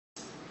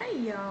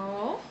Hey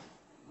y'all.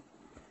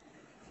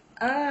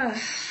 Uh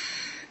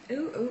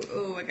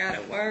I got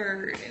a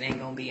word. It ain't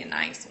gonna be a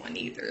nice one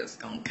either. It's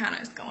gonna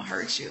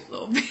hurt you a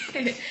little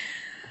bit.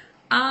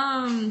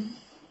 Um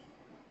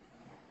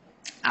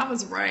I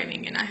was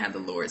writing and I had the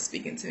Lord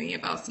speaking to me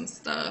about some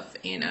stuff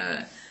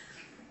and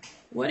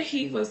what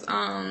he was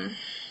mm,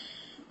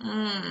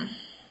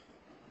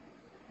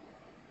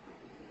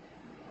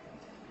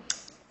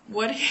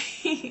 what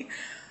he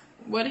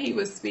what he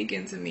was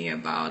speaking to me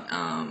about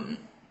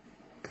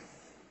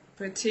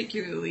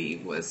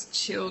particularly was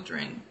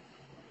children.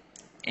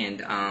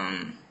 And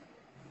I'm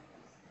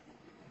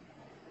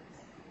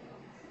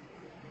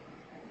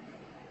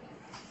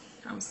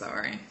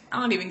sorry. I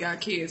don't even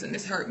got kids and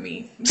this hurt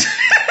me.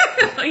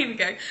 I don't even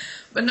got,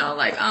 but no,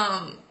 like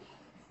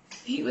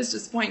he was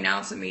just pointing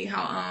out to me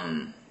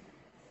how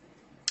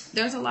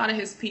there's a lot of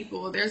his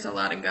people, there's a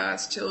lot of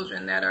God's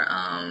children that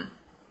are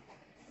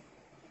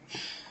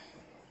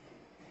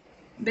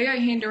they are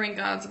hindering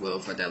God's will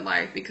for their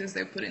life because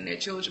they're putting their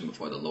children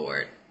before the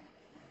Lord.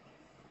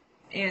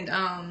 And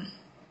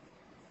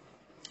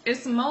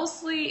it's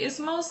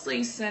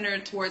mostly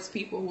centered towards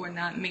people who are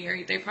not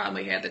married. They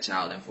probably had the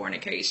child in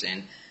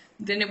fornication.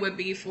 Then it would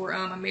be for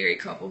a married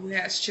couple who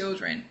has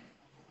children.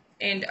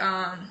 And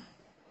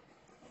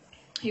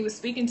he was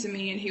speaking to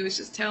me and he was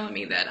just telling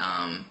me that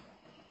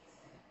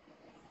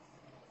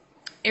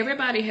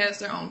everybody has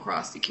their own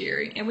cross to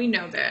carry. And we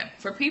know that.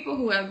 For people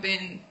who have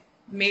been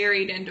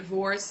married and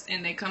divorced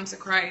and they come to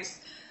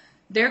Christ,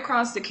 their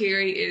cross to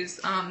carry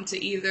is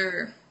to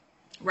either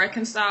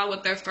reconcile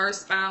with their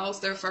first spouse,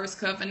 their first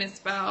covenant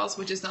spouse,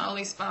 which is the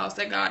only spouse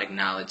that God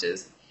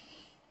acknowledges,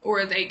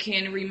 or they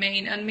can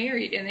remain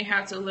unmarried and they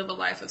have to live a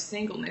life of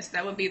singleness.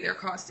 That would be their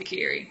cross to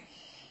carry.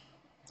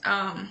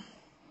 For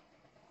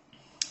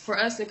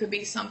us, it could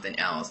be something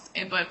else.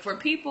 But for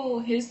people,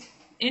 his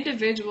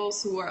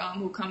individuals who are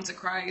who come to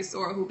Christ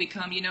or who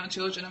become,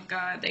 children of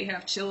God, they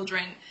have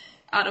children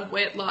out of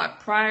wedlock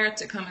prior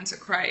to coming to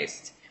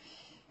Christ.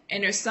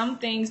 And there's some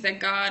things that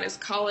God is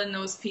calling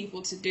those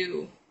people to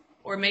do.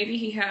 Or maybe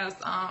he has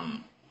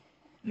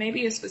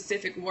maybe a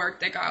specific work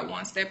that God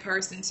wants that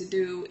person to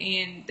do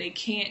and they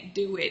can't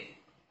do it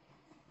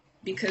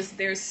because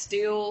they're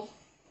still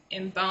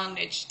in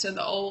bondage to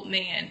the old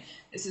man.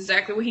 This is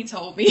exactly what he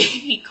told me.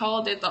 He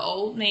called it the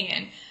old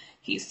man.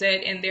 He said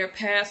in their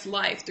past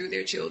life through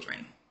their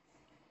children.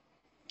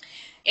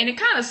 And it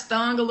kind of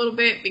stung a little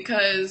bit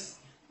because,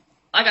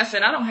 like I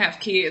said, I don't have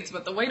kids,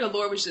 but the way the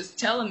Lord was just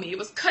telling me, it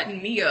was cutting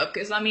me up.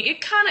 Because,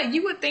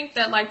 you would think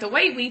that, like, the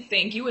way we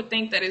think, you would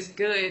think that it's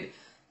good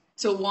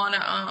to want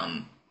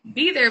to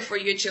be there for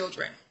your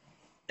children.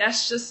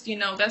 That's just,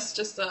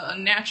 a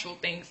natural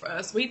thing for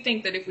us. We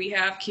think that if we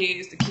have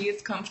kids, the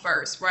kids come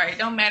first, right? It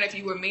don't matter if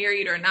you were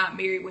married or not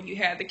married when you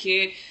had the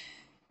kid.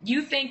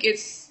 You think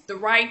it's the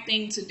right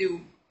thing to do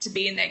to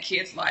be in that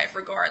kid's life,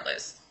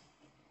 regardless.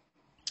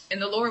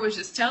 And the Lord was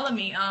just telling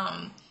me,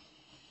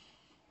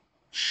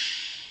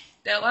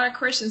 that a lot of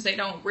Christians, they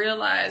don't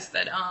realize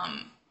that,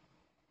 I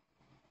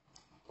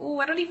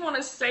don't even want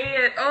to say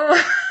it.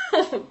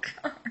 Oh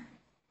God.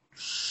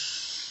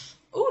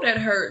 Oh, that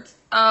hurts.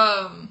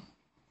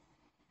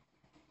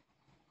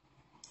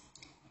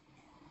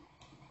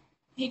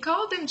 He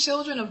called them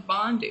children of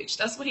bondage.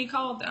 That's what he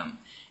called them.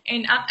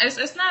 And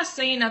it's not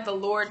saying that the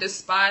Lord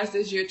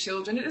despises your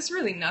children. It's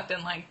really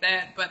nothing like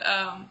that. But,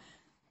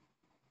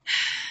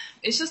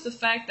 it's just the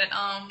fact that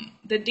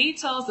the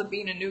details of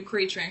being a new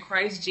creature in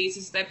Christ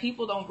Jesus, that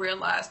people don't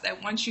realize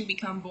that once you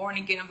become born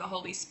again of the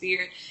Holy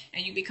Spirit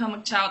and you become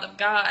a child of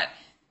God,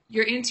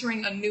 you're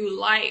entering a new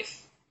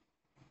life.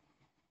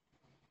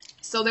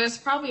 So there's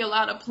probably a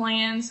lot of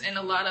plans and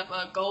a lot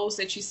of goals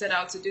that you set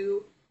out to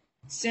do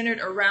centered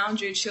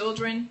around your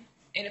children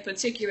in a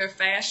particular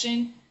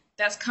fashion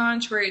that's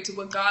contrary to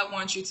what God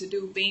wants you to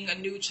do, being a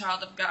new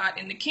child of God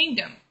in the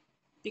kingdom,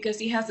 because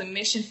he has a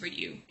mission for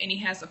you and he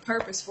has a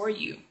purpose for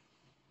you.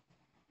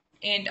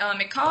 And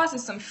it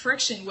causes some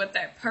friction with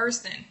that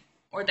person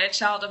or that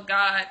child of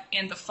God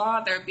and the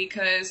Father,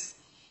 because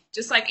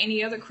just like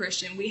any other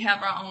Christian, we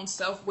have our own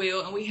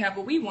self-will and we have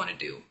what we want to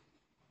do.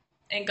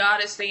 And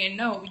God is saying,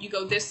 no, you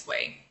go this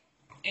way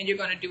and you're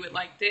going to do it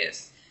like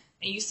this.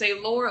 And you say,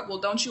 Lord, well,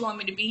 don't you want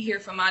me to be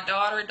here for my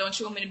daughter? Don't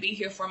you want me to be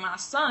here for my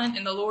son?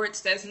 And the Lord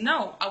says,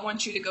 no, I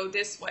want you to go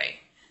this way.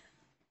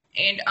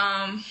 And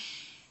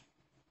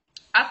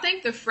I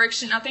think the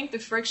friction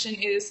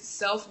is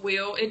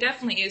self-will. It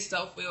definitely is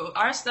self-will.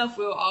 Our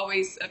self-will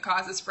always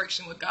causes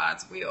friction with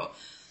God's will.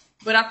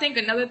 But I think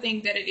another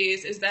thing that it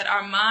is that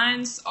our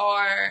minds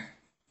are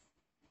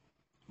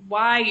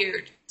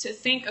wired to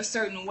think a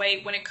certain way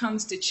when it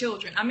comes to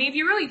children. If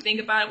you really think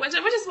about it, which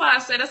is why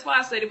that's why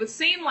I said it would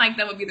seem like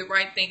that would be the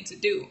right thing to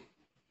do.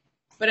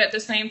 But at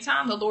the same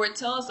time, the Lord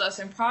tells us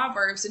in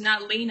Proverbs to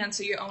not lean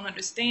unto your own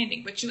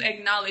understanding, but you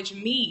acknowledge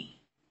me,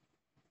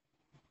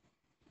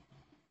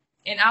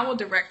 and I will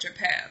direct your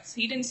paths.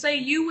 He didn't say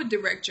you would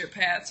direct your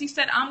paths. He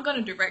said, I'm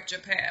going to direct your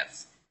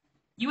paths.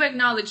 You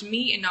acknowledge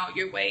me in all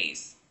your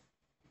ways.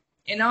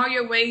 In all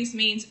your ways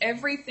means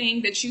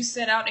everything that you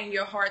set out in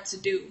your heart to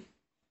do.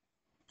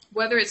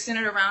 Whether it's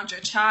centered around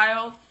your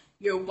child,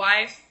 your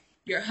wife,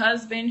 your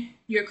husband,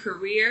 your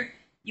career,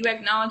 you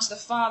acknowledge the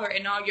Father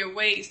in all your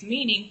ways,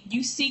 meaning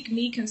you seek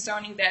me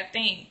concerning that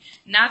thing.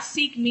 Not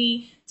seek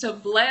me to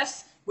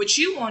bless what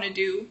you want to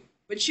do,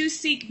 but you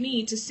seek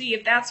me to see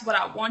if that's what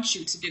I want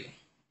you to do.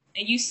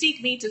 And you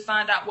seek me to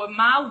find out what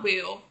my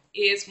will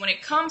is when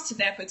it comes to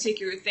that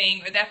particular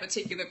thing or that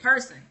particular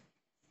person.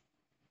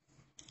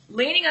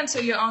 Leaning unto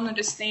your own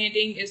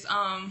understanding is,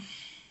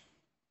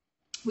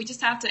 we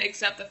just have to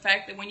accept the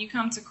fact that when you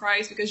come to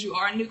Christ, because you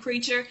are a new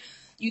creature,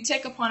 you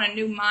take upon a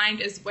new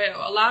mind as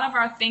well. A lot of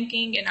our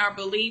thinking and our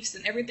beliefs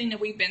and everything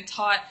that we've been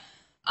taught,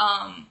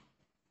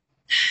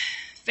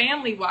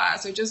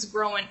 family-wise or just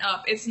growing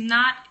up, it's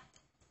not,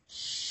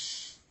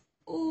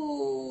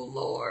 ooh,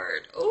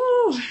 Lord,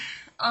 ooh,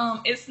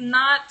 it's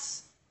not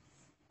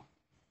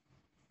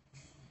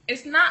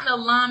in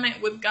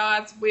alignment with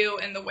God's will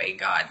and the way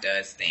God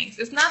does things.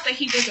 It's not that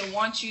he doesn't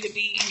want you to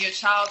be in your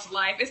child's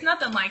life. It's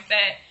nothing like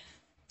that.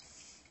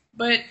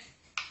 But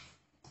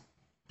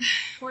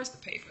where's the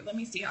paper? Let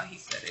me see how he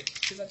said it,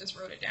 because I just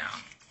wrote it down.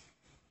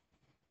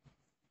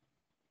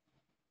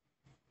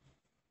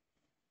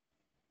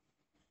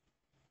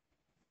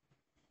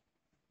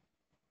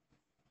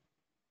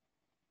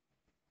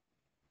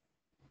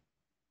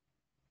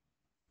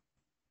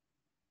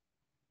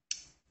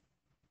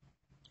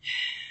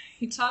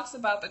 He talks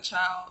about the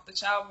child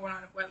born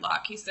out of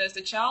wedlock. He says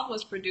the child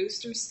was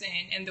produced through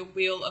sin and the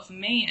will of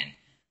man.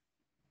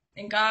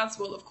 And God's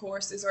will, of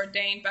course, is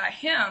ordained by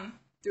him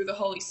through the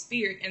Holy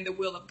Spirit and the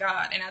will of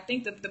God. And I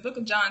think that the book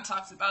of John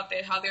talks about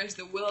that, how there's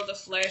the will of the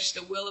flesh,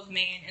 the will of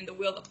man, and the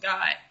will of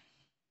God.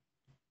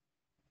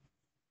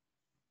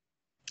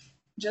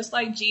 Just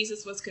like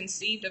Jesus was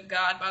conceived of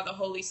God by the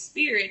Holy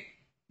Spirit,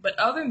 but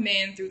other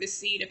men through the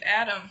seed of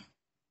Adam,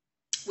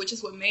 which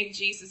is what made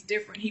Jesus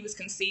different. He was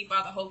conceived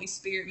by the Holy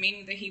Spirit,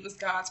 meaning that he was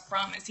God's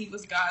promise. He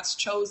was God's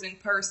chosen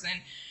person.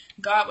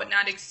 God would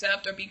not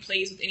accept or be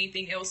pleased with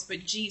anything else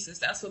but Jesus.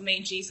 That's what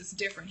made Jesus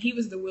different. He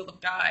was the will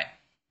of God.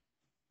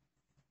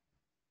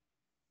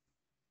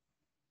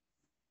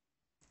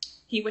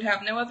 He would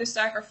have no other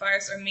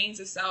sacrifice or means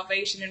of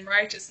salvation and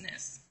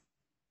righteousness.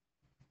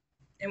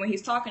 And when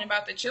he's talking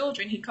about the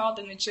children, he called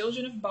them the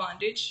children of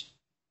bondage,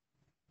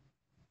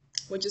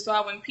 which is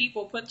why when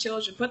people put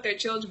their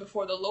children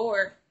before the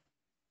Lord,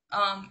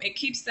 it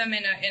keeps them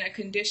in a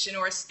condition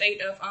or a state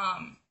of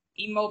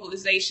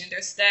immobilization.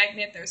 They're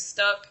stagnant, they're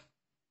stuck,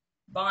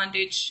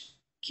 bondage,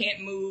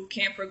 can't move,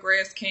 can't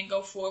progress, can't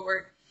go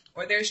forward,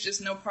 or there's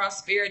just no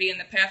prosperity in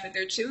the path that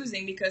they're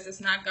choosing because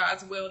it's not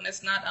God's will and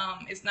it's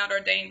not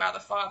ordained by the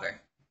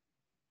Father.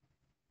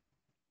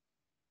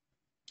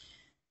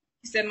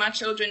 He said, my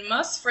children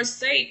must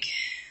forsake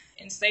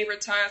and sever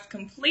ties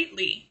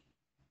completely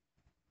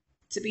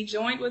to be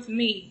joined with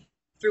me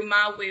through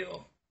my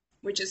will,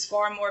 which is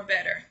far more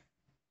better.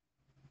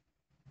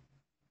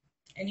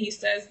 And he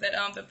says that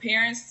the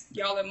parents,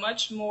 y'all are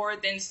much more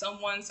than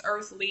someone's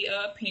earthly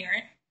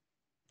parent.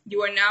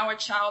 You are now a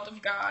child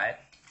of God.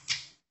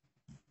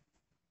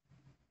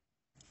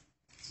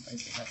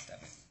 Where's the rest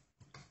of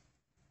it?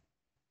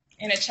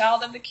 And a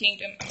child of the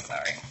kingdom. I'm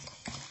sorry.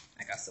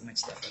 I got so much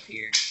stuff up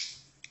here.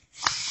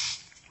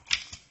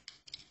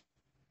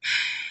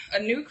 A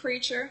new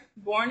creature,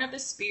 born of the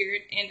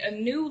Spirit, and a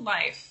new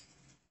life.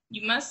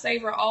 You must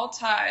sever all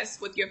ties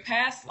with your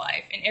past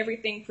life and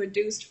everything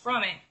produced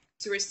from it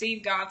to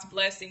receive God's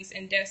blessings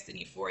and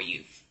destiny for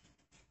you.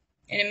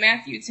 And in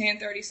Matthew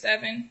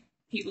 10:37,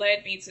 he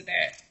led me to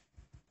that.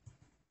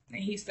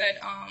 And he said,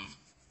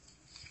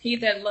 he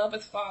that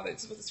loveth father,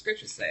 this is what the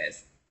scripture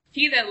says,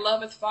 he that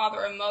loveth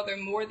father or mother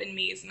more than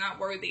me is not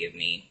worthy of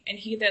me, and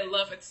he that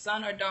loveth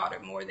son or daughter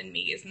more than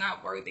me is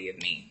not worthy of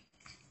me.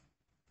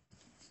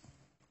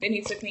 Then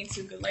he took me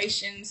to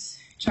Galatians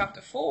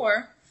chapter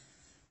 4,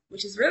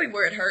 which is really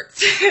where it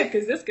hurts,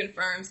 because this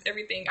confirms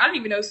everything. I didn't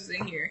even know this was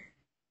in here.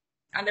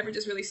 I never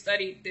just really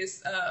studied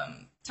this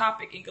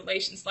topic in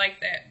Galatians like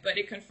that, but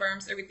it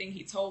confirms everything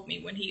he told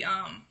me when he,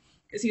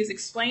 because he was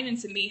explaining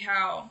to me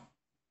how,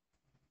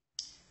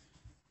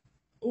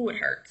 it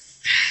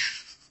hurts.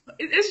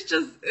 It's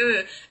just,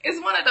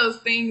 it's one of those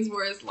things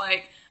where it's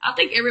like, I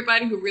think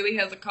everybody who really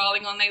has a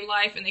calling on their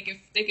life and they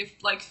can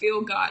like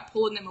feel God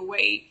pulling them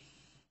away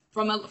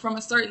from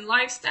a certain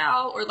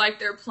lifestyle or like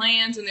their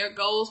plans and their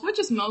goals, which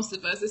is most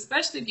of us,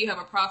 especially if you have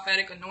a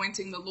prophetic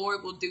anointing, the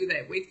Lord will do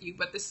that with you.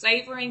 But the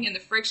savoring and the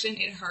friction,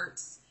 it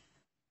hurts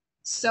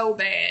so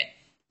bad.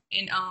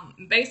 And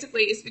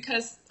basically it's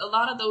because a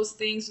lot of those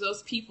things,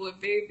 those people are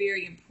very,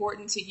 very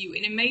important to you.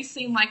 And it may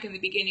seem like in the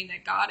beginning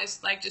that God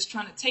is like just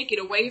trying to take it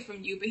away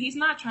from you, but he's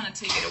not trying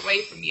to take it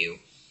away from you.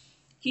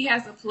 He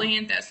has a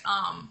plan that's,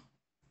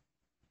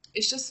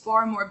 it's just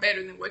far more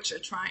better than what you're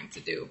trying to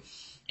do.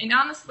 And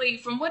honestly,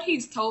 from what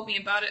he's told me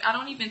about it, I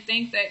don't even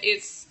think that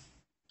it's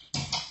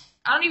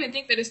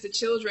the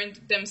children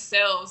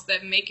themselves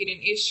that make it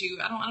an issue.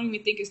 I don't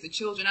even think it's the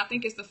children. I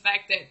think it's the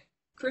fact that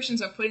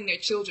Christians are putting their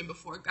children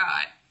before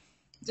God.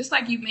 Just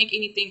like you make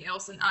anything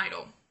else an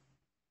idol.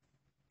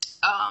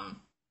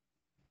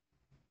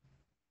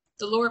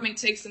 The Lord may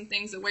take some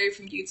things away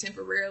from you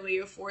temporarily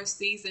or for a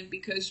season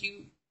because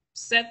you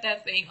set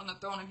that thing on the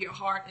throne of your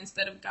heart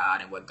instead of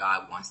God and what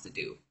God wants to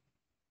do.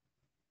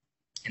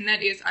 And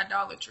that is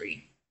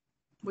idolatry,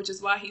 which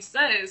is why he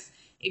says,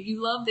 if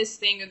you love this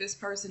thing or this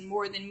person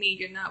more than me,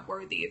 you're not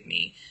worthy of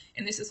me.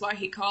 And this is why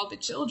he called the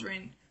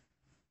children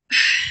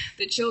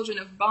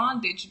of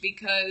bondage,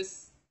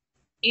 because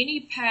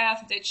any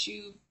path that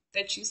you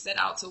set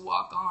out to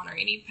walk on, or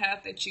any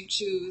path that you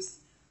choose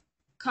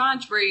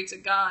contrary to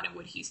God and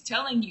what he's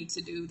telling you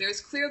to do,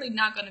 there's clearly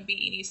not going to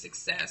be any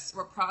success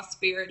or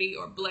prosperity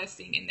or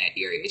blessing in that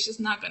area. It's just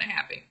not going to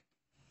happen.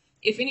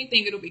 If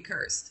anything, it'll be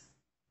cursed.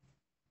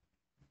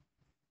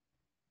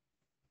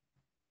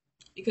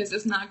 Because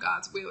it's not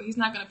God's will. He's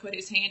not going to put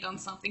his hand on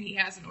something he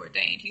hasn't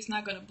ordained. He's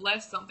not going to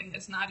bless something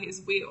that's not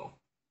his will.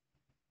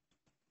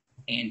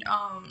 And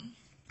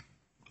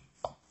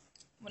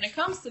when it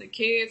comes to the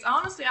kids,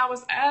 honestly, I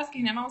was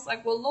asking him, I was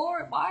like, well,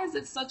 Lord, why is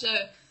it such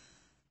a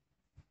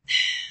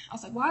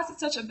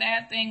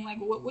bad thing? Like,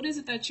 what is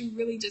it that you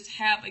really just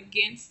have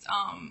against,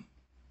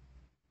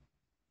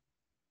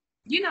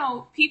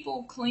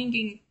 people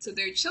clinging to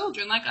their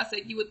children? Like I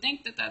said, you would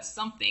think that that's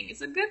something,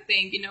 it's a good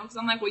thing, because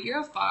I'm like, well,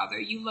 you're a father,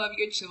 you love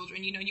your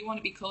children, you want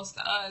to be close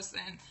to us.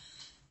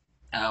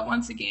 And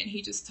once again,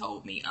 he just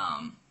told me,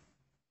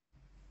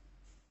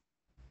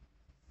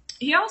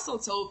 he also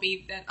told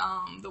me that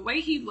the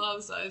way he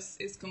loves us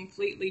is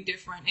completely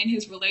different, and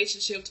his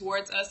relationship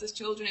towards us as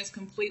children is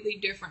completely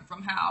different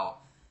from how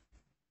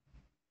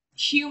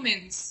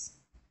humans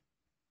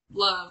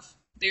love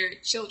their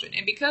children.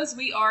 And because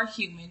we are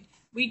human,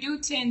 we do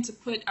tend to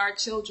put our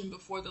children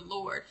before the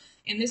Lord.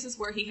 And this is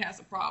where he has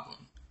a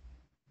problem.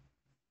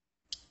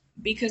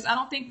 Because I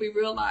don't think we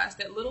realize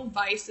that little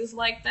vices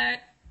like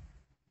that,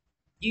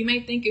 you may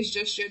think is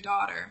just your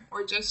daughter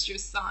or just your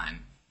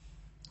son,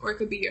 or it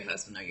could be your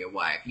husband or your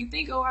wife. You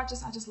think, oh, I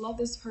just love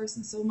this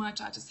person so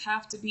much. I just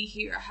have to be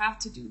here. I have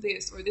to do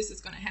this, or this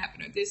is going to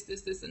happen, or this,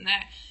 and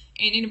that.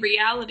 And in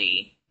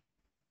reality,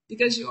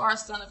 because you are a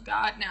son of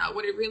God now,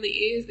 what it really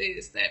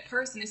is that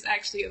person is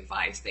actually a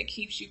vice that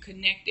keeps you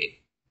connected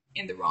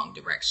in the wrong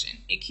direction.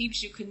 It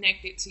keeps you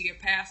connected to your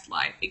past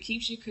life. It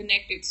keeps you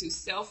connected to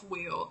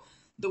self-will,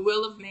 the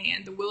will of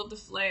man, the will of the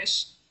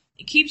flesh.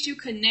 It keeps you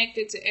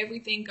connected to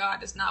everything God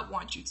does not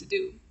want you to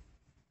do.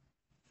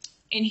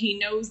 And he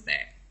knows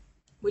that,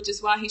 which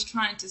is why he's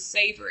trying to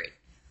savor it.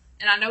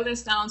 And I know that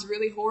sounds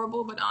really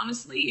horrible, but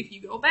honestly, if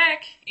you go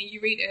back and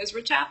you read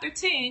Ezra chapter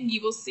 10, you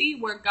will see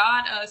where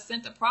God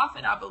sent a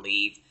prophet, I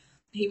believe.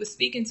 He was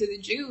speaking to the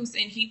Jews,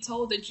 and he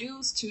told the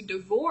Jews to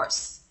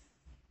divorce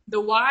the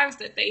wives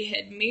that they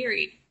had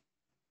married,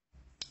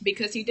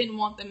 because he didn't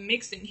want them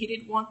mixing. He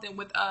didn't want them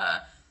with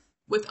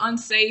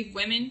unsaved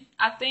women,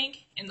 I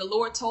think. And the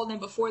Lord told them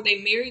before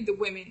they married the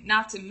women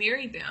not to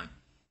marry them.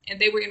 And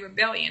they were in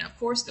rebellion. Of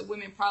course, the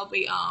women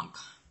probably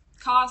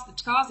caused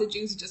the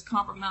Jews to just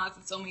compromise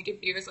in so many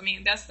different areas. I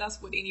mean, that's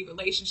what any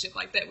relationship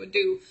like that would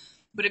do.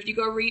 But if you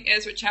go read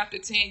Ezra chapter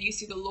 10, you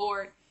see the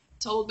Lord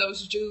told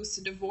those Jews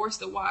to divorce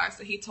the wives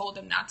that he told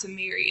them not to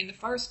marry in the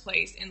first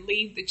place, and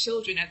leave the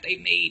children that they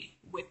made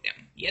with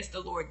them. Yes,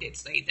 the Lord did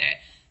say that.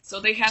 So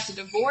they had to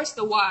divorce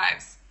the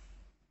wives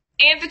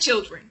and the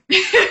children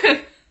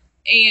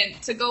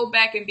and to go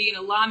back and be in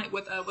alignment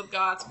with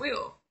God's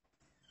will.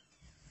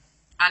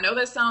 I know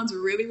that sounds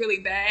really, really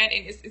bad,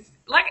 and it's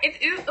like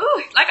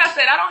like I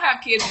said, I don't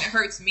have kids, and it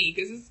hurts me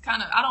because it's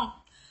kind of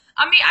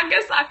I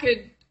guess I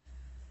could.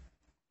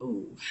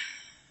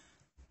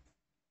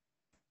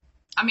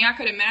 I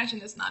could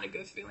imagine it's not a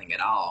good feeling at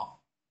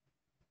all,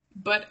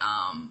 but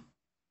I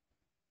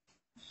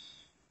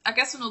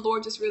guess when the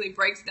Lord just really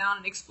breaks down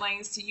and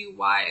explains to you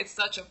why it's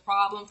such a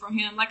problem for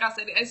him, like I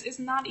said, it's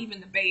not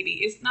even the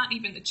baby, it's not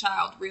even the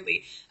child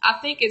really. I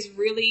think it's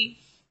really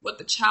what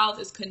the child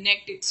is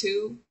connected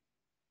to.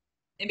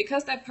 And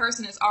because that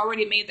person has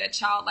already made that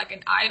child like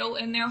an idol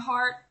in their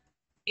heart,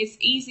 it's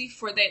easy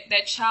for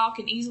that child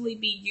can easily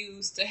be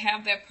used to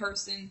have that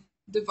person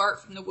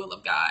divert from the will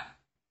of God.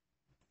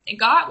 And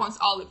God wants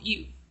all of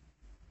you.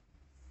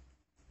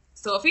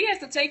 So if he has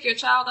to take your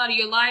child out of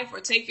your life, or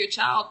take your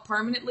child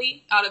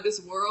permanently out of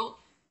this world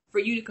for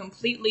you to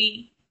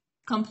completely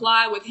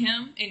comply with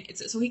him, and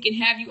so he can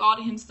have you all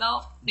to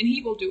himself, then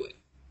he will do it.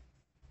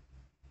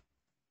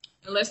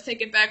 And let's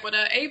take it back with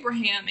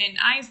Abraham and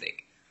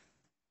Isaac.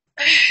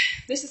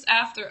 This is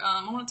after,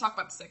 I want to talk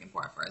about the second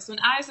part first. When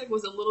Isaac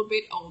was a little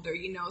bit older,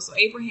 so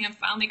Abraham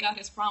finally got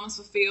his promise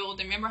fulfilled.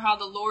 And remember how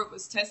the Lord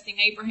was testing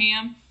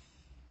Abraham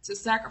to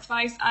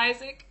sacrifice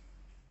Isaac?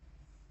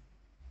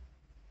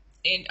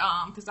 And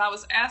because I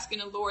was asking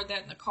the Lord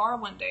that in the car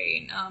one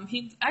day, and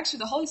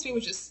the Holy Spirit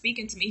was just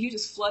speaking to me. He was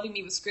just flooding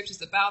me with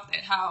scriptures about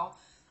that, how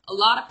a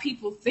lot of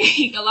people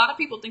think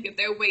that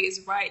their way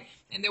is right,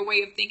 and their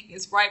way of thinking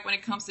is right when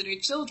it comes to their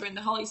children.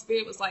 The Holy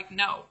Spirit was like,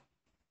 no,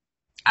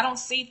 I don't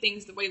see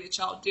things the way that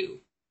y'all do.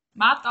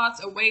 My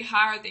thoughts are way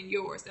higher than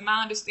yours, and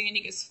my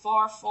understanding is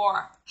far,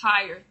 far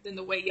higher than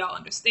the way y'all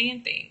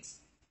understand things.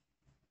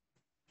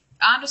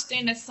 I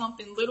understand that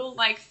something little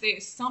like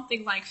this,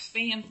 something like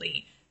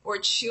family or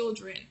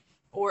children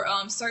or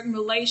certain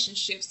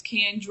relationships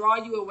can draw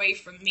you away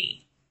from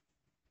me.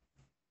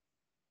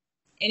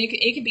 And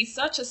it can be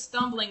such a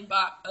stumbling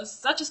block,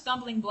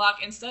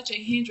 and such a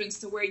hindrance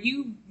to where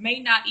you may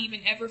not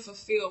even ever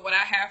fulfill what I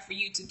have for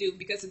you to do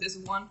because of this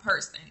one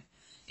person.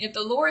 If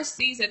the Lord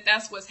sees that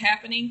that's what's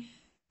happening,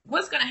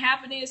 what's going to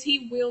happen is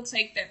he will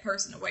take that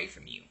person away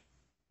from you.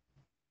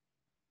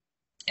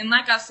 And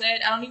like I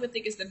said, I don't even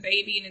think it's the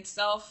baby in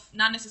itself,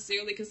 not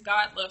necessarily, because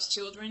God loves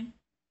children.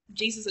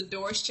 Jesus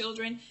adores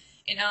children.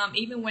 And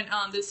even when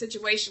the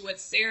situation with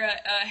Sarah,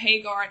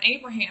 Hagar, and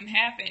Abraham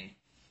happened,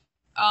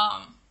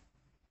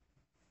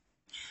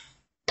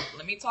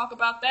 let me talk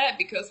about that,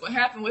 because what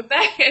happened with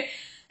that,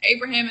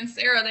 Abraham and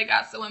Sarah, they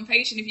got so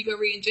impatient. If you go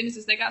read in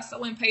Genesis, they got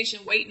so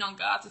impatient waiting on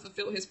God to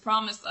fulfill his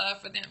promise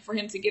for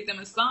him to give them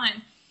a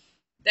son,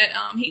 that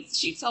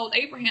she told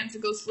Abraham to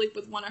go sleep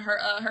with one of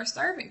her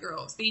servant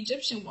girls, the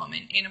Egyptian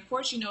woman. And of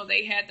course,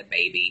 they had the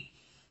baby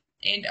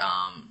and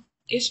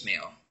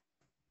Ishmael.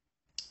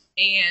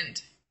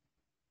 And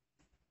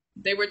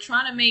they were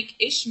trying to make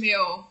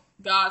Ishmael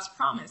God's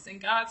promise. And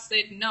God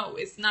said, no,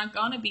 it's not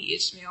going to be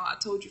Ishmael. I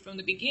told you from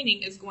the beginning,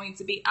 it's going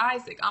to be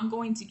Isaac. I'm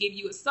going to give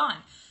you a son.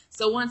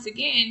 So once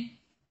again,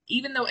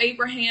 even though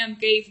Abraham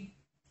gave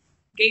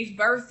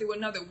birth through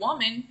another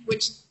woman,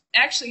 which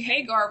actually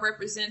Hagar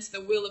represents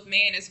the will of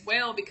man as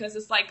well, because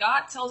it's like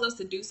God tells us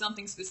to do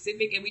something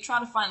specific and we try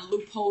to find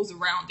loopholes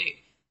around it.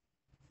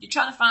 You're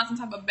trying to find some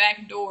type of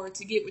back door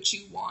to get what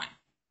you want.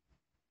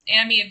 And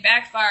I mean, it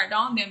backfired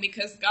on them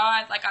because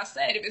God, like I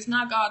said, if it's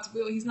not God's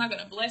will, he's not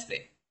going to bless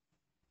it.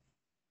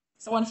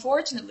 So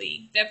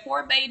unfortunately, that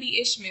poor baby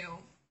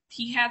Ishmael,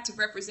 he had to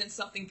represent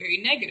something very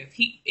negative.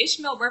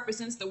 Ishmael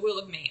represents the will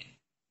of man.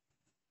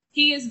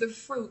 He is the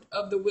fruit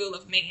of the will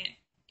of man.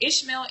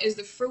 Ishmael is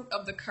the fruit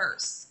of the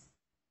curse.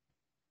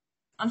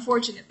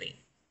 Unfortunately.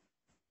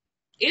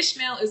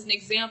 Ishmael is an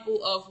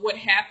example of what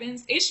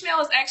happens.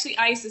 Ishmael is actually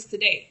ISIS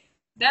today.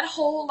 That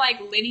whole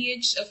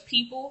lineage of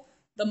people,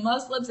 the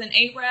Muslims and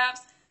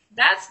Arabs,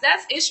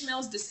 that's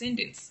Ishmael's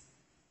descendants.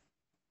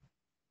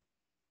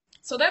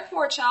 So that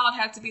poor child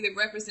had to be the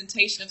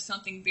representation of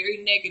something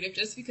very negative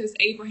just because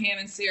Abraham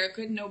and Sarah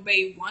couldn't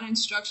obey one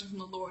instruction from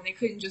the Lord and they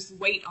couldn't just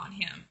wait on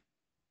him.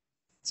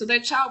 So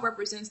that child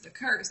represents the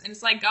curse. And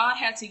it's like God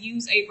had to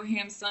use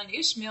Abraham's son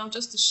Ishmael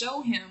just to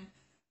show him,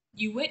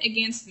 you went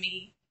against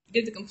me. You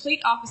did the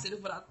complete opposite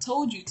of what I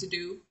told you to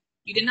do.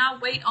 You did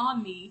not wait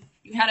on me.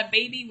 You had a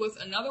baby with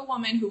another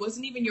woman who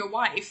wasn't even your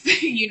wife,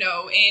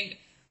 and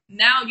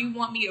now you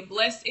want me to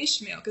bless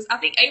Ishmael. Because I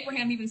think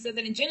Abraham even said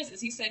that in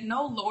Genesis. He said,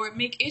 no, Lord,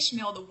 make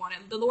Ishmael the one.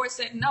 And the Lord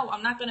said, no,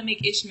 I'm not going to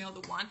make Ishmael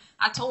the one.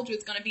 I told you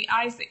it's going to be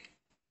Isaac.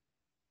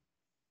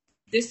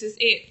 This is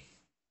it.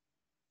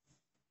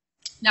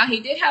 Now, he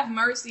did have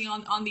mercy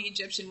on the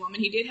Egyptian woman.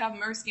 He did have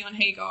mercy on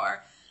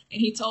Hagar. And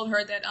he told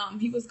her that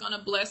he was going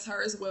to bless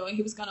her as well. And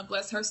he was going to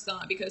bless her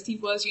son because he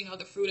was,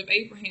 the fruit of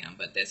Abraham.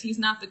 But he's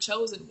not the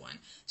chosen one.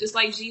 Just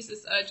like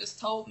Jesus just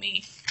told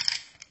me,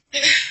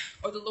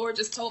 or the Lord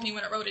just told me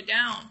when I wrote it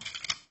down,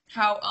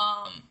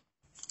 how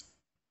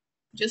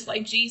just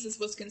like Jesus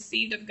was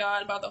conceived of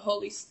God by the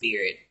Holy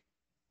Spirit,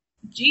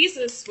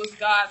 Jesus was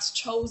God's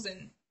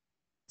chosen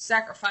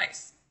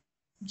sacrifice.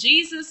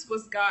 Jesus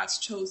was God's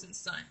chosen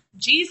son.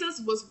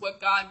 Jesus was what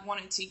God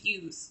wanted to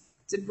use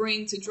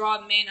to draw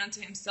man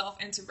unto himself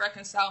and to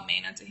reconcile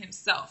man unto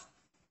himself.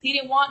 He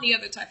didn't want any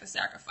other type of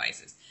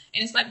sacrifices.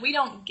 And it's like we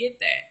don't get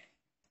that.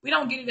 We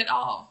don't get it at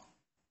all.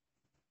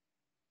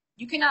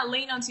 You cannot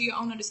lean onto your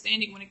own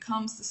understanding when it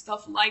comes to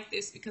stuff like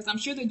this, because I'm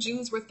sure the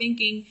Jews were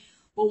thinking,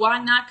 well,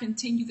 why not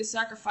continue the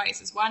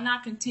sacrifices? Why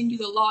not continue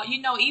the law?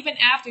 Even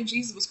after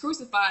Jesus was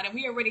crucified and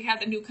we already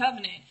had the new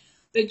covenant,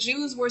 the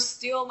Jews were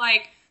still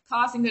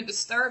causing a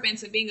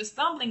disturbance and being a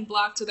stumbling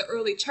block to the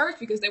early church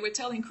because they were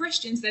telling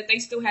Christians that they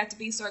still had to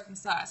be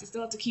circumcised. They still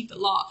had to keep the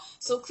law.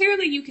 So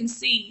clearly you can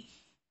see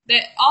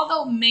that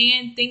although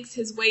man thinks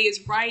his way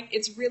is right,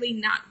 it's really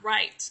not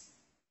right.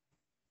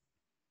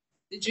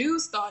 The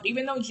Jews thought,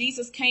 even though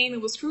Jesus came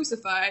and was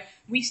crucified,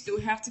 we still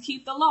have to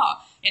keep the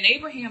law. And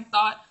Abraham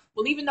thought,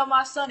 well, even though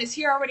my son is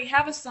here, I already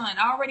have a son.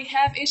 I already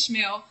have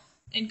Ishmael.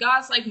 And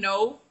God's like,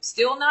 no,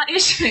 still not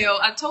Ishmael.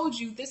 I told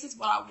you this is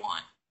what I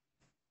want.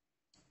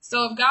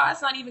 So if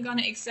God's not even going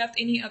to accept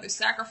any other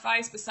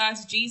sacrifice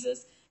besides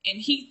Jesus, and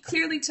he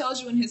clearly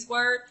tells you in his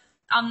word,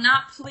 I'm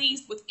not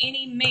pleased with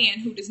any man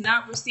who does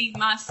not receive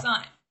my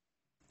son.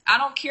 I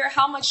don't care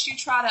how much you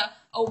try to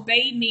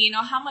obey me and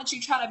how much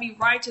you try to be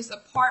righteous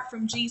apart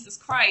from Jesus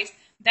Christ.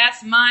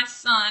 That's my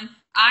son.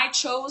 I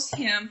chose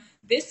him.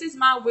 This is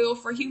my will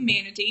for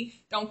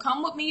humanity. Don't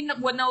come with me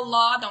with no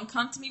law. Don't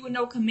come to me with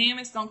no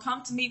commandments. Don't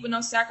come to me with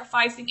no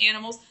sacrificing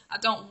animals. I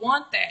don't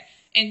want that.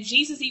 And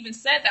Jesus even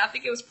said that. I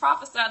think it was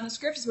prophesied in the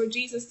scriptures where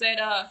Jesus said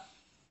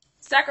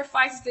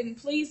sacrifices didn't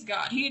please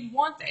God. He didn't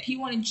want that. He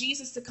wanted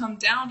Jesus to come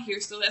down here,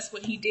 so that's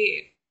what he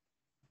did.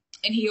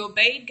 And he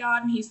obeyed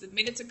God and he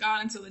submitted to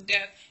God until the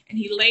death. And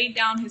he laid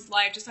down his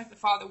life just like the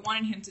Father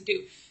wanted him to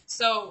do.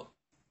 So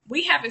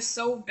we have it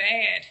so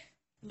bad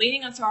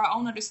leaning onto our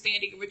own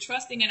understanding, and we're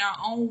trusting in our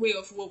own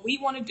will for what we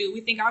want to do.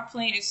 We think our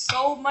plan is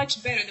so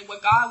much better than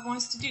what God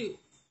wants to do.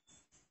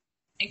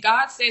 And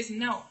God says,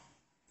 no,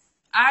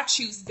 I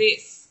choose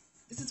this.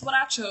 This is what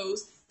I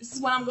chose. This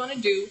is what I'm going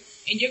to do.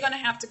 And you're going to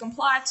have to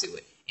comply to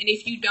it. And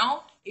if you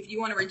don't, if you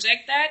want to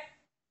reject that,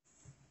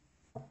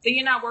 then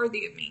you're not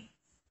worthy of me.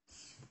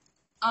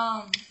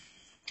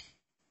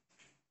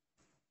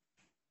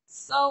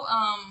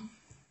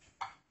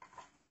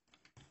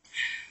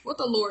 What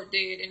the Lord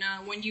did, and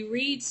when you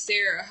read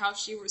Sarah, how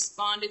she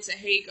responded to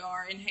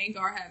Hagar, and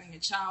Hagar having a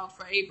child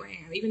for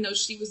Abraham, even though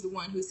she was the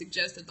one who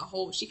suggested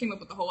she came up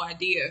with the whole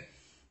idea.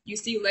 You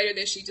see later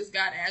that she just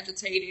got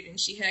agitated and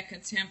she had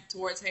contempt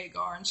towards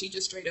Hagar, and she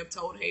just straight up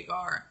told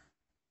Hagar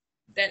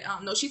that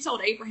no, she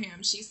told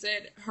Abraham, she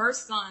said her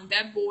son,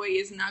 that boy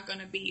is not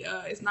gonna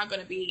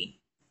be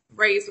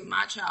raised with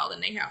my child,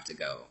 and they have to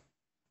go.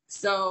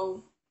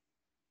 So,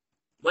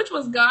 which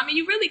was God. I mean,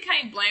 you really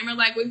can't blame her.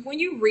 Like, when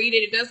you read it,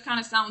 it does kind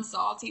of sound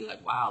salty.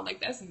 Like, wow,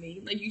 like, that's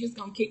mean. Like, you just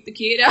gonna kick the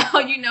kid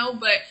out, you know?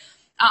 But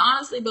I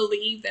honestly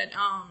believe that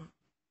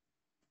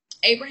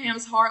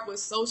Abraham's heart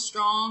was so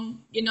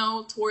strong, you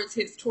know, towards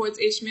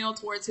Ishmael,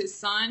 towards his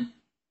son.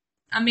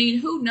 I mean,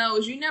 who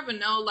knows? You never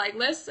know. Like,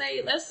 let's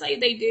say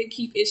they did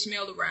keep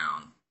Ishmael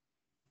around,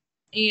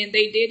 and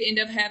they did end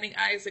up having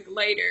Isaac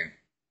later,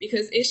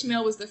 because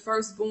Ishmael was the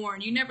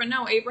firstborn. You never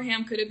know.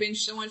 Abraham could have been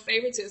showing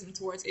favoritism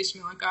towards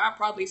Ishmael, and God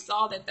probably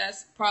saw that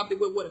that's probably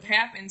what would have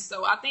happened.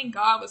 So I think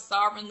God was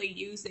sovereignly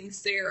using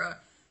Sarah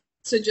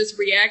to just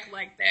react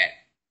like that,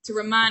 to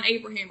remind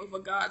Abraham of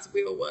what God's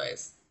will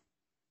was.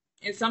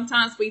 And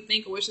sometimes we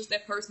think, oh, it's just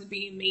that person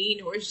being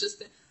mean, or it's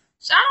just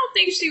I don't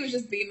think she was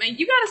just being mean.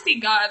 You got to see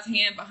God's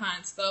hand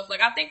behind stuff.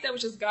 Like, I think that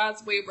was just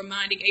God's way of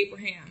reminding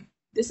Abraham,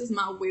 this is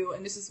my will,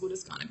 and this is what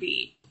it's going to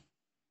be.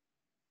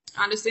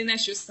 I understand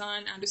that's your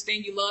son. I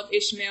understand you love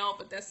Ishmael,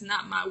 but that's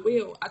not my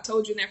will. I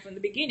told you that from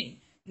the beginning.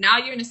 Now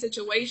you're in a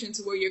situation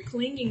to where you're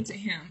clinging to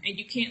him, and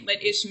you can't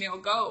let Ishmael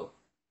go.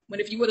 When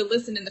if you would have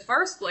listened in the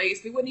first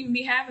place, we wouldn't even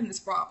be having this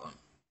problem.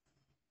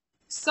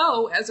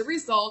 So, as a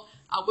result,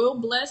 I will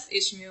bless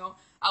Ishmael.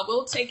 I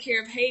will take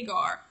care of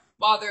Hagar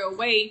while they're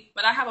away,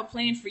 but I have a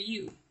plan for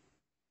you.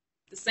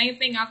 The same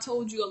thing I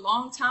told you a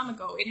long time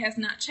ago. It has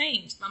not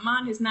changed. My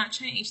mind has not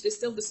changed. It's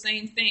still the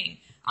same thing.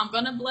 I'm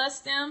going to bless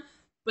them,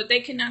 but they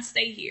cannot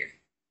stay here.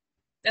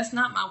 That's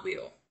not my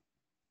will.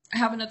 I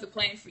have another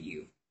plan for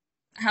you.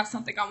 I have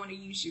something I want to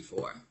use you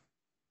for.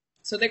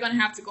 So they're going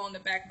to have to go on the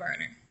back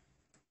burner.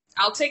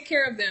 I'll take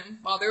care of them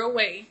while they're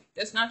away.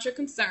 That's not your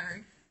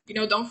concern. You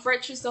know, don't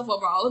fret yourself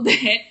over all of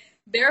that.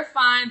 They're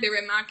fine. They're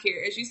in my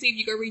care. As you see, if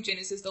you go read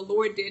Genesis, the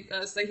Lord did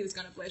say he was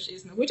going to bless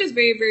Ishmael, which is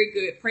very, very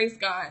good. Praise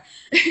God.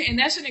 And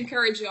that should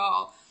encourage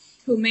y'all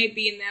who may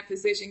be in that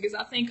position, because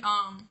I think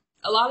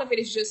a lot of it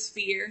is just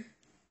fear.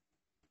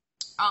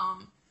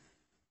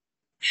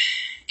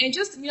 And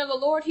just, you know, the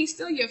Lord, he's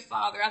still your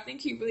father. I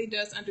think he really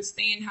does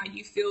understand how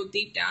you feel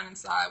deep down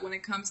inside when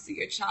it comes to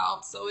your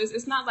child. So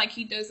it's not like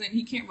he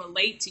can't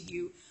relate to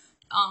you.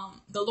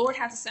 The Lord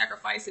had to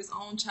sacrifice his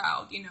own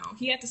child, you know.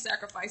 He had to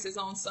sacrifice his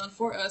own son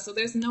for us. So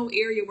there's no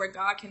area where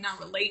God cannot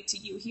relate to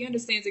you. He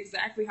understands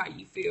exactly how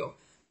you feel.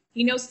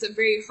 He knows it's a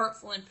very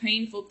hurtful and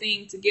painful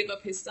thing to give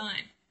up his son,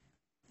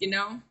 you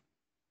know.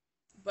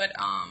 But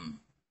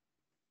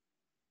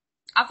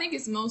I think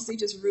it's mostly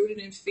just rooted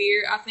in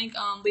fear. I think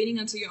leading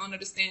unto your own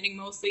understanding,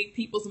 mostly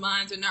people's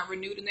minds are not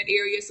renewed in that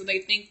area. So they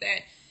think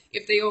that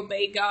if they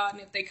obey God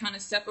and if they kind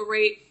of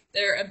separate,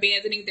 they're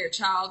abandoning their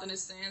child in a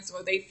sense,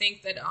 or they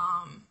think that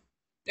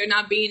they're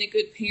not being a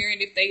good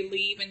parent if they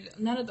leave, and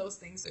none of those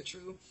things are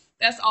true.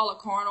 That's all a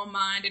carnal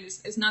mind, and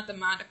it's not the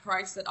mind of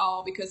Christ at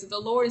all, because if the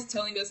Lord is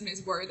telling us in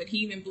his word that he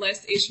even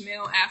blessed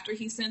Ishmael after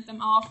he sent them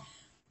off,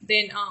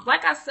 then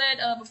like I said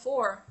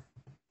before,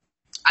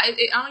 I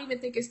don't even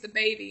think it's the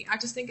baby. I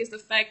just think it's the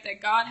fact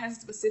that God has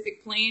a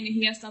specific plan, and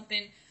he has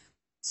something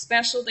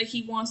special that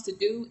he wants to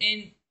do,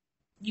 and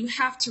you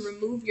have to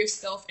remove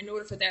yourself in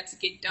order for that to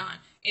get done.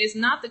 And it's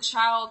not the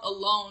child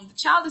alone. The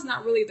child is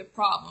not really the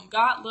problem.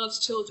 God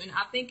loves children.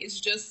 I think it's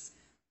just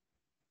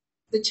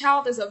the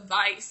child is a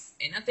vice.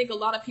 And I think a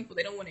lot of people,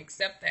 they don't want to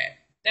accept that.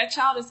 That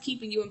child is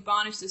keeping you in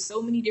bondage to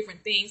so many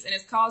different things, and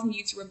it's causing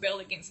you to rebel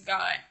against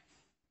God.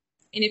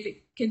 And if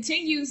it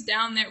continues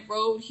down that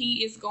road,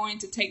 he is going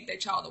to take that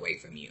child away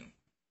from you.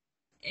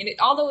 And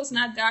although it's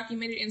not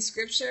documented in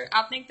scripture,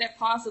 I think that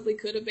possibly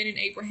could have been in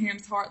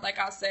Abraham's heart, like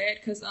I said,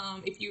 because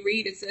if you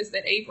read, it says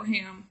that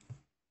Abraham,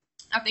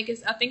 I think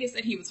it's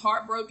that he was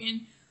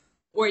heartbroken,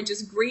 or it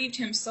just grieved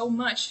him so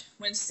much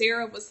when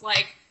Sarah was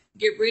like,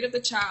 get rid of the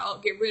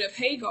child, get rid of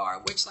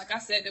Hagar, which, like I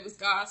said, it was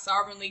God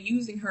sovereignly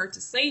using her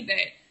to say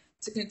that,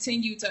 to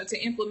continue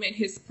to implement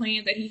his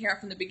plan that he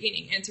had from the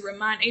beginning, and to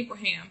remind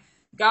Abraham,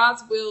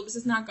 God's will, this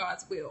is not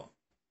God's will.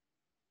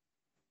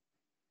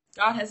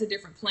 God has a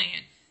different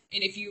plan.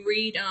 And if you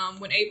read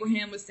when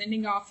Abraham was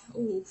sending off,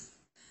 ooh,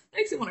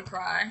 makes me want to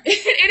cry.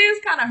 It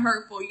is kind of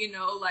hurtful, you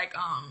know, like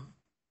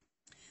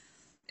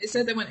it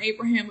said that when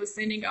Abraham was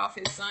sending off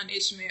his son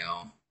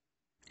Ishmael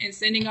and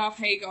sending off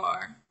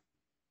Hagar,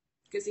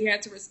 because he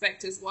had to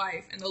respect his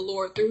wife and the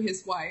Lord through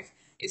his wife.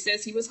 It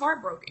says he was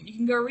heartbroken. You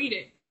can go read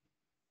it.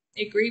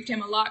 It grieved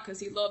him a lot because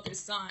he loved his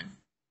son.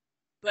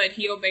 But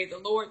he obeyed the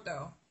Lord,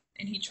 though,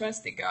 and he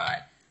trusted God.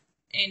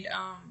 And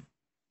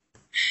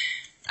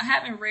I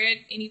haven't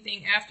read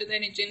anything after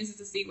that in Genesis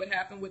to see what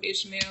happened with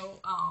Ishmael.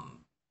 I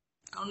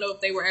don't know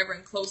if they were ever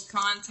in close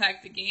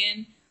contact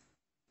again.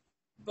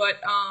 But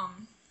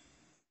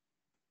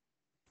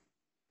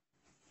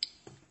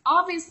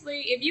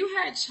obviously, if you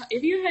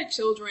had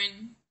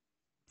children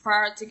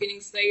prior to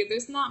getting saved,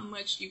 there's not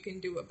much you can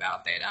do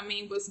about that. I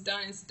mean, what's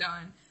done is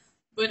done.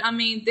 But I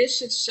mean, this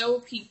should show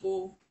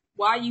people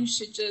why you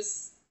should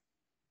just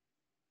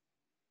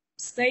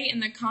stay in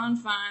the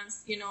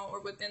confines,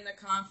 or within the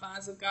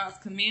confines of God's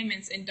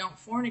commandments and don't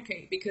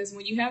fornicate. Because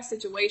when you have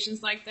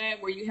situations like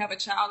that, where you have a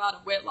child out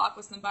of wedlock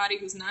with somebody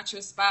who's not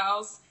your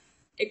spouse,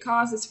 it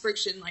causes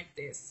friction like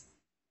this.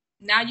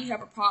 Now you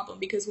have a problem,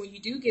 because when you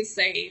do get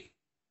saved,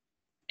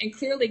 and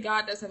clearly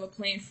God does have a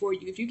plan for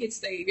you. If you get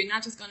saved, you're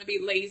not just going to be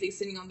lazy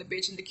sitting on the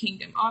bench in the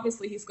kingdom.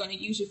 Obviously, he's going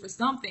to use you for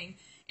something,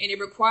 and it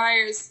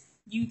requires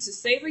you to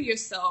savor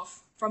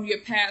yourself from your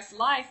past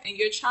life, and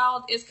your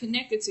child is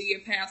connected to your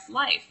past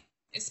life,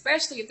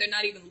 especially if they're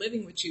not even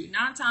living with you.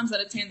 9 times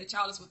out of 10, the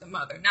child is with the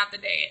mother, not the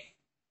dad.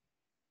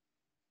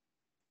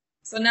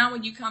 So now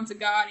when you come to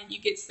God and you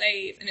get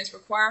saved, and it's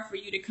required for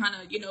you to kind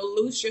of,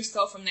 loose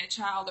yourself from that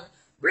child, or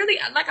really,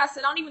 like I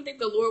said, I don't even think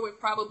the Lord would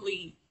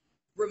probably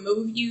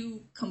remove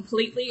you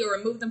completely or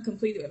remove them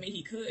completely. I mean,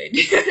 he could.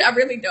 I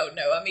really don't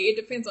know. I mean, it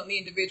depends on the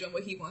individual and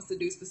what he wants to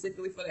do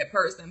specifically for that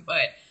person.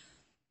 But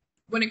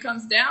when it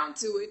comes down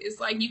to it, it's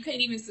like you can't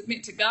even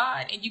submit to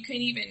God, and you can't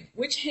even,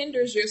 which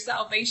hinders your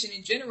salvation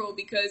in general,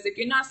 because if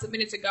you're not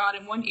submitted to God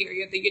in one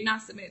area, then you're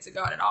not submitted to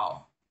God at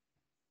all.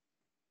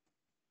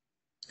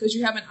 Because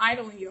you have an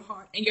idol in your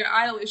heart, and your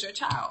idol is your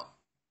child.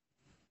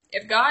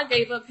 If God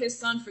gave up his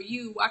son for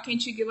you, why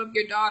can't you give up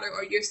your daughter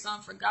or your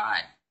son for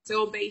God to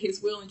obey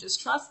his will and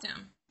just trust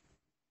him?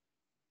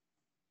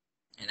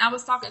 And I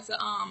was talking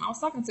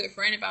to a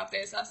friend about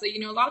this. I said,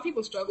 a lot of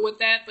people struggle with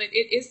that, but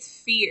it is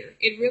fear.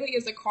 It really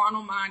is a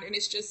carnal mind, and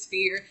it's just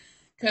fear.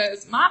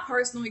 Because my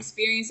personal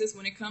experiences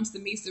when it comes to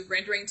me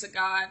surrendering to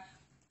God,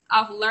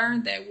 I've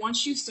learned that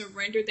once you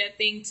surrender that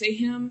thing to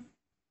him,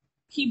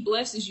 he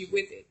blesses you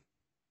with it.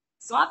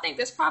 So I think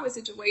that's probably a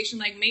situation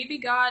like maybe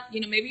God,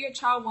 maybe your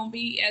child won't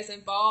be as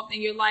involved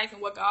in your life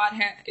and what God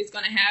is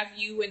going to have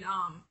you and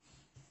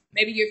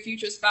maybe your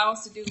future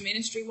spouse to do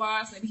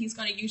ministry-wise. Maybe he's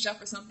going to use you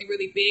for something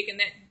really big, and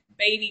that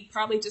baby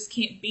probably just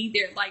can't be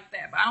there like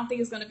that. But I don't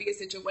think it's going to be a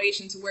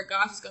situation to where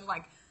God's just going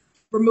to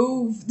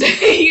remove,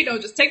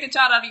 just take the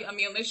child out of you. I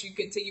mean, unless you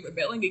continue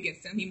rebelling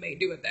against him, he may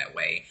do it that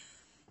way.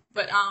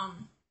 But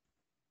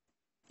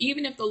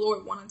even if the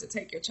Lord wanted to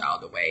take your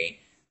child away,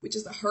 which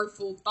is a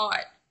hurtful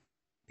thought,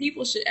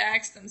 people should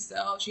ask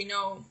themselves,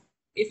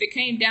 if it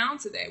came down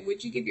to that,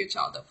 would you give your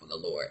child up for the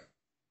Lord?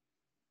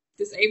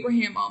 Because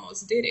Abraham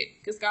almost did it,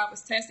 because God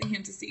was testing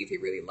him to see if he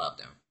really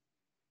loved him.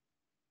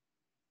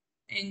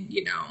 And,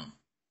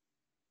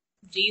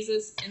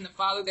 Jesus and the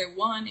Father, they're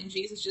one, and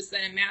Jesus just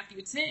said in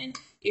Matthew 10,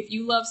 if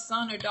you love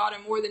son or daughter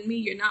more than me,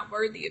 you're not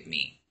worthy of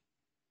me.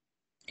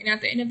 And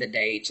at the end of the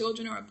day,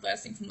 children are a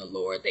blessing from the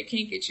Lord. They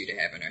can't get you to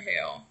heaven or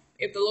hell.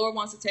 If the Lord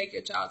wants to take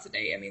your child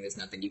today, there's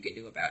nothing you can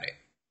do about it.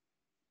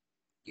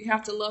 You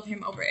have to love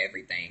him over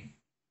everything.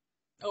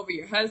 Over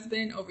your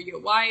husband, over your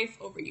wife,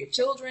 over your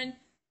children,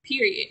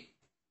 period.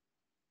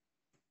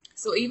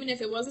 So even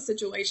if it was a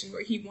situation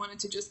where he wanted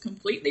to just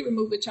completely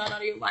remove the child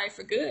out of your life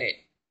for good,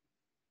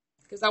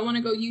 because I want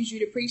to go use you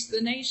to preach to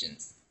the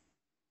nations,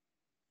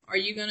 are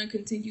you going to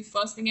continue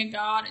fussing at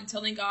God and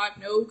telling God,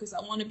 no, because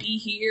I want to be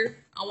here.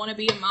 I want to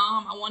be a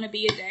mom. I want to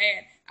be a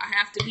dad. I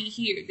have to be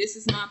here. This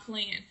is my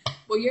plan.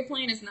 Well, your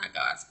plan is not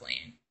God's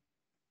plan.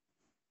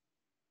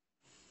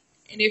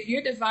 And if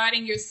you're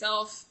dividing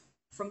yourself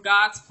from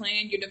God's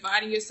plan, you're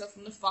dividing yourself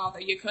from the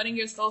Father, you're cutting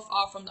yourself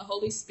off from the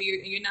Holy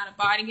Spirit, and you're not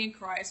abiding in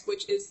Christ,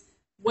 which is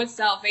what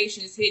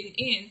salvation is hidden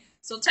in.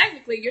 So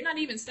technically, you're not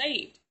even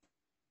saved.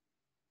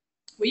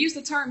 We use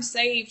the term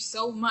saved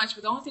so much,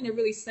 but the only thing that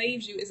really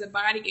saves you is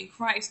abiding in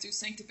Christ through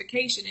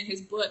sanctification and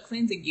his blood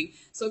cleansing you.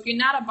 So if you're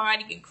not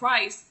abiding in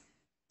Christ,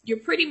 you're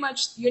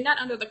not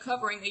under the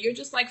covering, and you're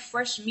just like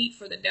fresh meat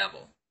for the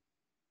devil.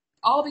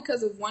 All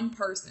because of one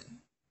person.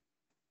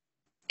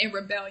 And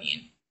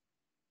rebellion,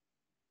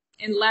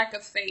 and lack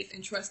of faith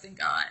and trust in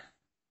God.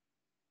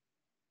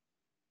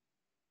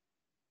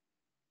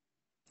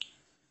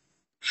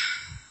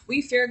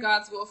 We fear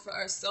God's will for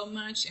us so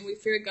much, and we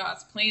fear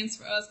God's plans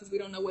for us because we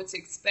don't know what to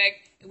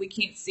expect, and we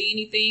can't see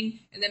anything,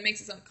 and that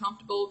makes us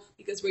uncomfortable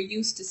because we're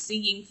used to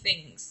seeing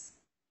things.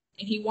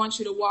 And he wants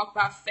you to walk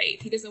by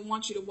faith. He doesn't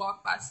want you to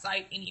walk by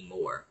sight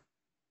anymore.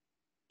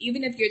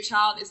 Even if your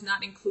child is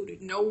not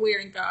included nowhere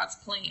in God's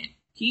plan,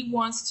 he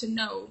wants to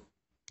know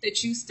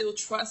that you still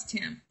trust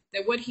him,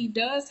 that what he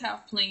does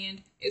have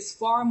planned is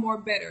far more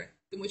better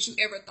than what you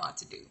ever thought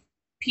to do,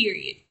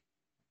 period.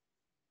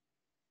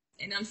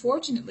 And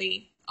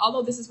unfortunately,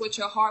 although this is what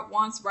your heart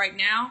wants right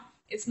now,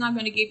 It's not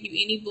going to give you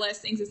any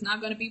blessings. It's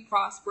not going to be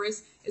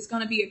prosperous. It's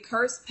going to be a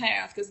cursed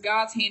path because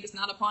God's hand is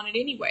not upon it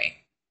anyway.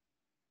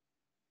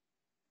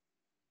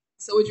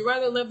 So would you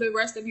rather live the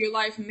rest of your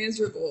life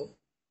miserable,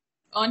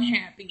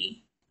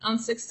 unhappy,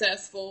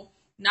 unsuccessful,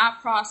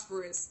 not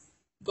prosperous,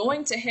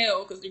 going to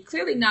hell because you're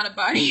clearly not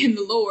abiding in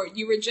the Lord?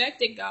 You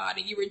rejected God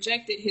and you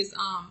rejected his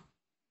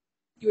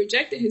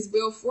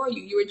will for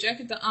you. You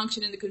rejected the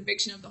unction and the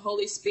conviction of the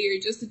Holy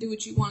Spirit just to do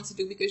what you wanted to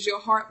do because your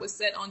heart was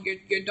set on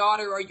your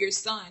daughter or your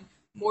son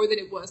more than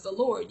it was the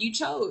Lord. You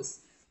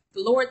chose.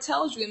 The Lord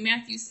tells you in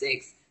Matthew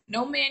 6,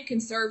 no man can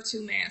serve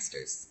two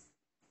masters.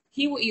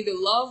 He will either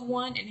love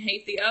one and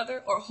hate the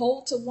other or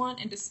hold to one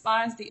and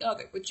despise the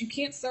other. But you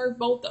can't serve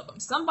both of them.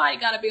 Somebody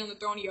got to be on the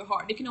throne of your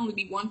heart. It can only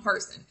be one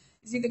person.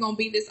 It's either going to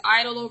be this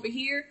idol over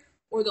here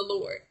or the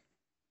Lord.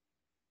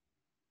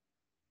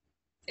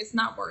 It's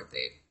not worth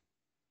it.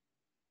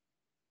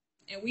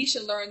 And we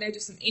should learn that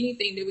just from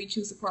anything that we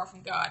choose apart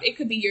from God. It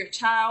could be your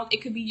child.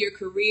 It could be your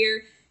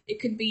career. It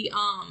could be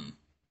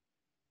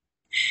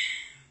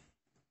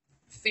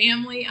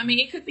family. I mean,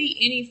 it could be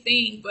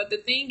anything. But the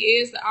thing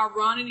is, the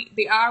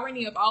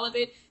irony of all of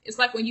it is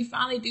like when you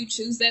finally do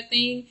choose that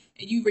thing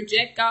and you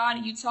reject God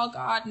and you tell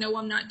God, no,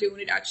 I'm not doing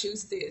it. I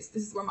choose this.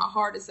 This is where my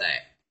heart is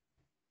at.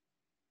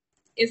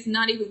 It's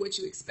not even what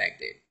you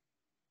expected.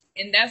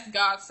 And that's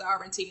God's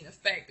sovereignty in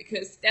effect,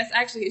 because that's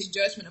actually his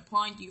judgment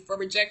upon you for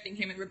rejecting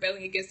him and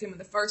rebelling against him in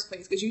the first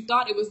place, because you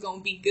thought it was going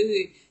to be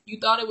good. You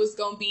thought it was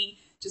going to be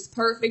just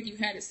perfect. You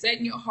had it set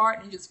in your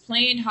heart and just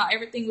planned how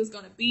everything was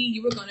going to be.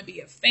 You were going to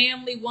be a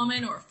family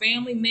woman or a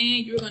family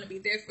man. You were going to be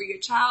there for your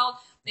child.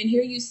 And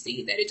here you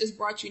see that it just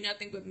brought you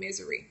nothing but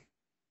misery.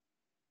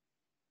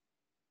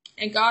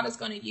 And God is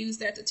going to use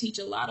that to teach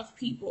a lot of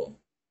people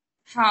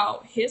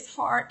how his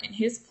heart and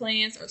his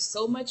plans are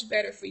so much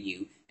better for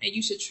you, and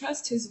you should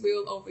trust his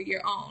will over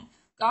your own.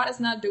 God is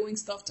not doing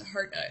stuff to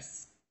hurt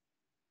us.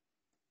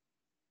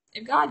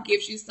 If God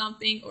gives you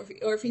something,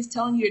 or if he's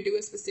telling you to do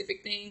a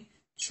specific thing,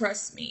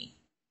 trust me.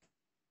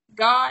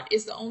 God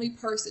is the only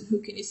person who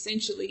can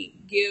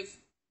essentially give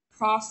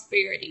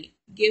prosperity,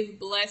 give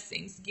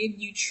blessings, give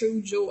you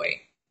true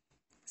joy.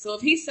 So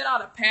if he set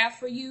out a path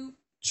for you,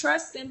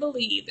 trust and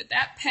believe that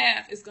that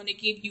path is going to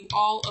give you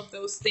all of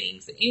those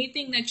things. And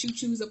anything that you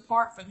choose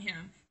apart from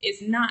him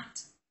is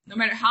not. No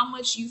matter how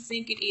much you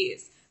think it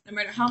is, no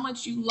matter how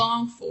much you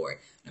long for it,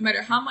 no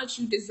matter how much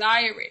you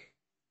desire it,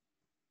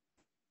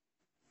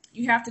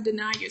 you have to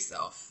deny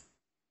yourself.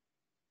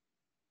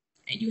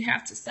 And you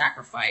have to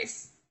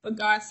sacrifice what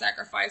God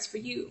sacrificed for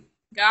you.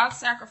 God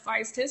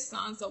sacrificed his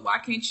son, so why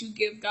can't you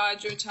give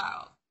God your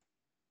child?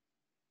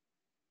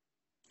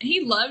 And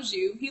he loves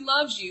you. He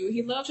loves you.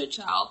 He loves your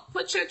child.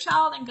 Put your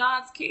child in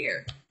God's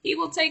care. He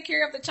will take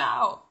care of the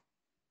child.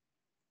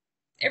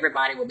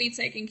 Everybody will be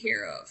taken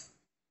care of.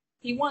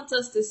 He wants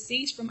us to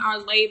cease from our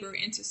labor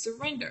and to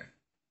surrender.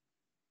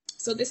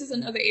 So this is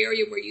another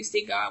area where you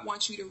see God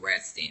wants you to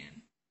rest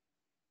in.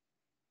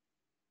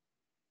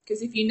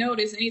 Because if you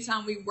notice,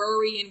 anytime we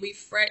worry and we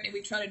fret and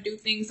we try to do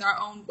things our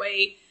own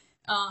way,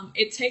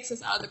 it takes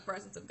us out of the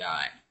presence of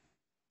God.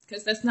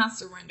 Because that's not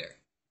surrender.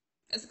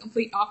 That's the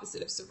complete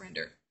opposite of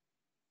surrender.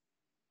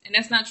 And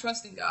that's not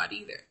trusting God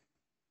either.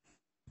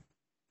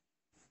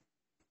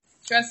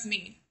 Trust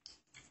me.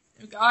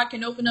 If God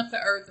can open up the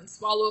earth and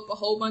swallow up a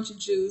whole bunch of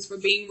Jews for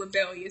being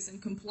rebellious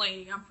and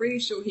complaining, I'm pretty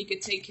sure he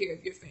could take care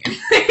of your family.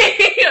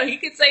 He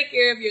could take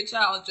care of your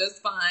child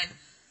just fine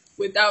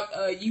without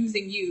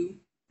using you.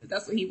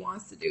 That's what he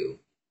wants to do.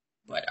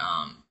 But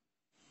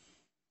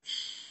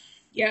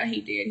yeah,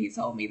 he did. He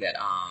told me that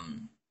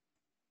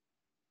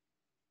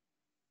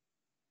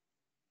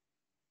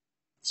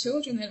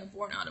children that are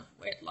born out of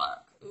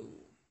wedlock,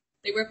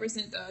 they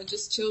represent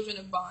just children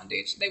of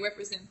bondage. They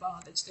represent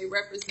bondage. They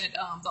represent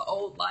the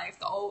old life,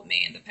 the old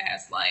man, the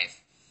past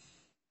life,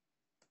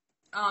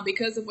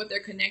 because of what they're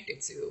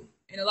connected to.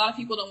 And a lot of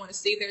people don't want to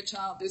see their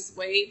child this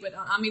way. But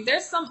I mean,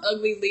 there's some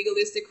ugly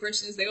legalistic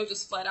Christians. They'll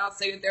just flat out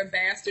say that they're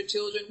bastard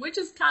children, which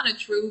is kind of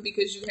true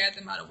because you had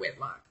them out of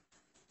wedlock.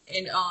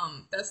 And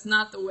that's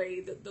not the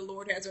way that the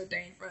Lord has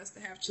ordained for us to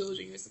have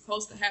children. You're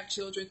supposed to have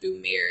children through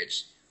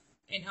marriage.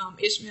 And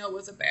Ishmael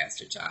was a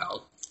bastard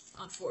child,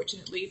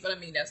 unfortunately. But I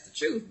mean, that's the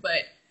truth.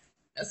 But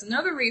that's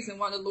another reason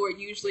why the Lord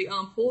usually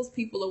pulls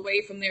people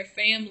away from their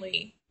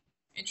family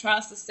and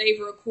tries to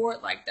savor a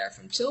cord like that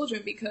from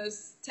children,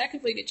 because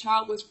technically the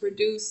child was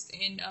produced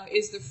and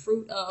is the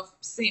fruit of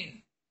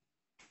sin.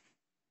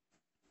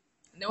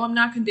 No, I'm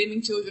not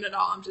condemning children at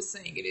all. I'm just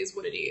saying it is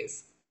what it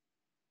is.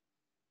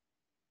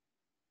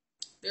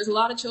 There's a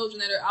lot of children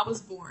that I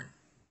was born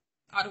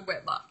out of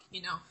wedlock,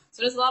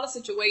 So there's a lot of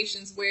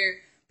situations where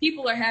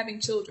people are having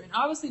children.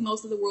 Obviously,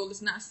 most of the world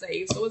is not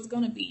saved, so it's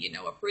going to be,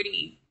 a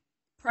pretty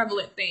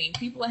prevalent thing.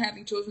 People are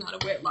having children out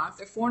of wedlock.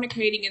 They're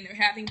fornicating and they're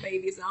having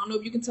babies. I don't know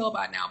if you can tell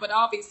by now, but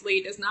obviously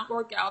it does not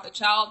work out. The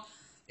child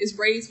is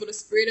raised with a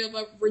spirit of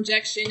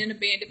rejection and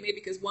abandonment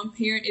because one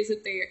parent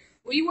isn't there.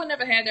 Well, you would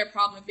never had that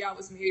problem if y'all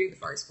was married in the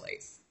first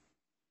place.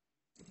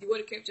 If you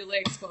would have kept your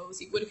legs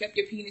closed, you would have kept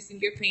your penis in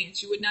your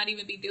pants, you would not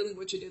even be dealing with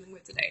what you're dealing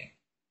with today.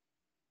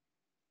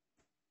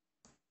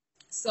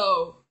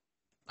 So,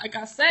 like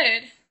I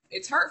said,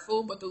 it's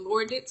hurtful, but the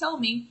Lord did tell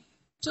me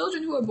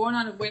children who are born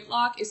out of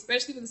wedlock,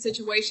 especially with a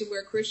situation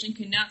where a Christian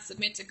cannot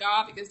submit to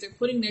God because they're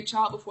putting their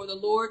child before the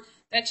Lord,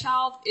 that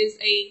child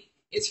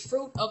is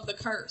fruit of the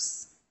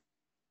curse.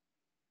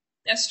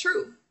 That's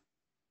true.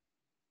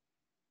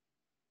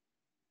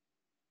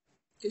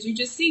 Because you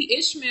just see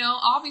Ishmael,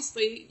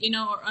 obviously,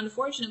 or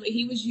unfortunately,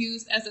 he was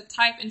used as a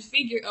type and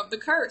figure of the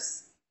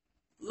curse.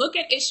 Look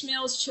at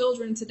Ishmael's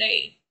children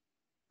today.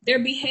 They're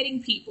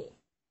beheading people.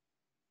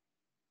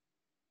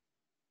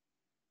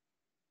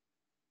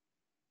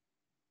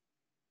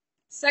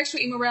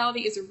 Sexual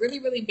immorality is a really,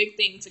 really big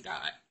thing to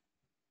God.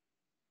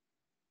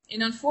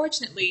 And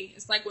unfortunately,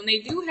 it's like when they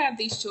do have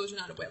these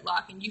children out of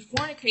wedlock and you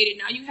fornicated,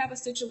 now you have a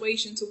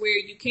situation to where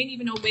you can't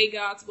even obey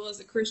God's will as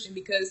a Christian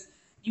because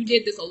you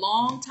did this a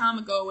long time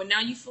ago, and now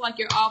you feel like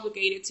you're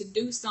obligated to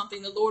do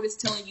something the Lord is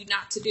telling you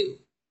not to do.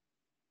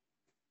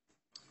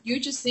 You're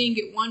just seeing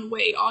it one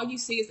way. All you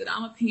see is that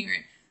I'm a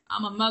parent,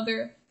 I'm a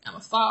mother, I'm a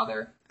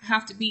father, I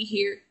have to be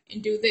here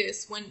and do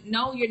this. When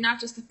no, you're not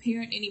just a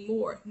parent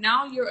anymore.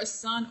 Now you're a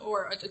son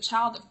or a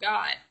child of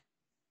God.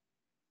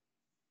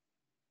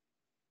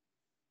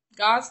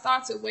 God's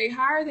thoughts are way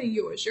higher than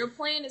yours. Your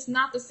plan is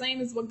not the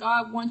same as what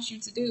God wants you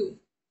to do.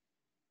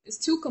 It's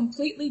two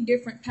completely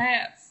different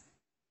paths.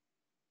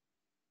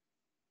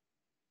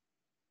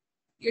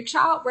 Your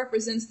child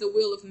represents the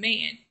will of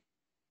man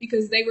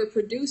because they were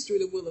produced through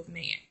the will of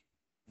man.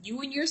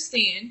 You in your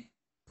sin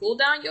pulled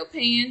down your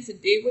pants and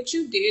did what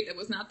you did. That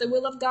was not the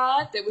will of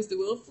God. That was the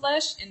will of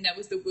flesh, and that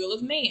was the will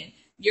of man.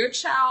 Your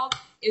child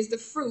is the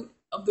fruit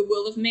of the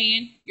will of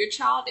man. Your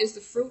child is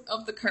the fruit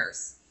of the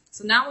curse.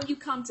 So now when you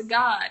come to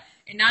God,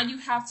 and now you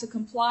have to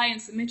comply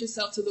and submit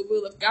yourself to the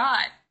will of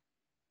God,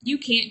 you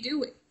can't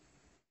do it.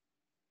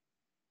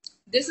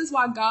 This is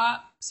why God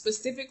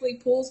specifically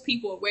pulls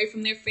people away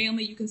from their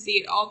family. You can see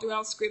it all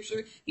throughout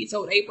Scripture. He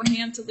told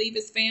Abraham to leave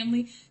his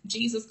family.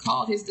 Jesus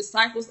called his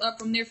disciples up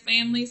from their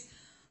families.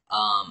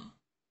 I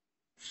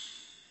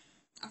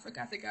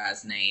forgot the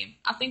guy's name.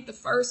 I think the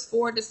first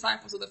 4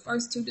 disciples or the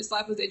first 2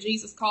 disciples that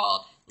Jesus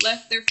called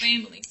left their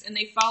families and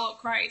they followed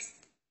Christ.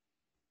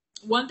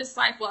 One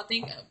disciple, I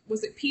think,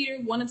 was it Peter,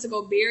 wanted to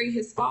go bury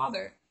his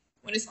father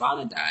when his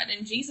father died.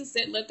 And Jesus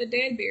said, let the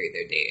dead bury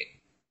their dead.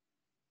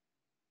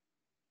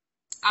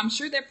 I'm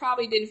sure that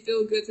probably didn't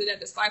feel good to that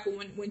disciple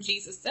when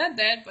Jesus said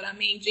that. But I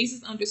mean,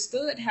 Jesus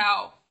understood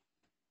how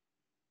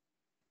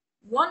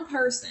one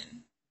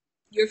person,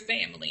 your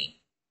family,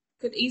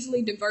 could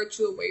easily divert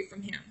you away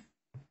from him.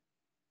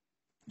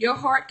 Your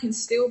heart can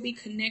still be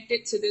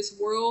connected to this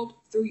world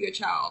through your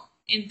child.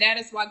 And that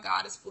is why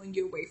God is pulling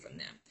you away from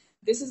them.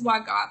 This is why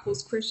God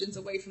pulls Christians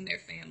away from their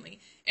family.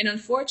 And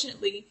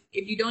unfortunately,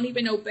 if you don't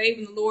even obey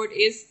when the Lord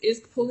is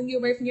pulling you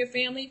away from your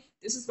family,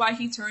 this is why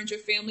he turns your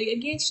family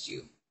against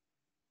you.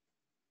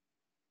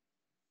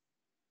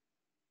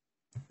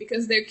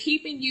 Because they're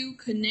keeping you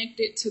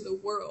connected to the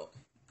world.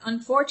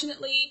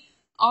 Unfortunately,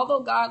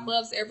 although God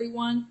loves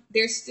everyone,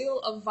 there's still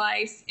a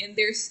vice and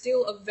there's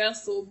still a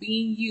vessel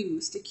being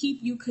used to keep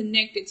you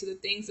connected to the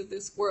things of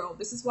this world.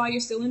 This is why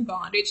you're still in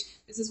bondage.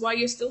 This is why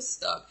you're still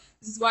stuck.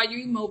 This is why you're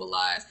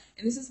immobilized.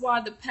 And this is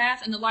why the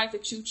path and the life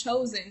that you've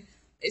chosen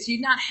is you're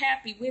not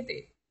happy with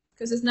it.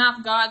 Because it's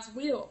not God's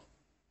will.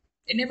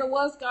 It never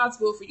was God's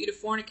will for you to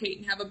fornicate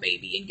and have a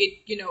baby and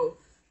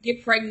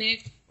get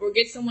pregnant or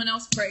get someone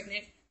else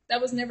pregnant. That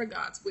was never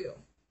God's will.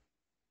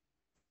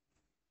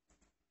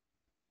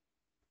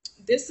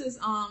 This is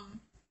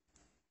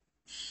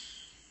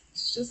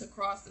it's just a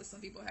cross that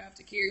some people have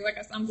to carry. Like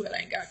I said, I'm glad I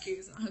ain't got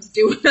kids and I don't have to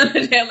deal with none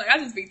of that. Like I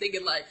just be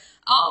thinking I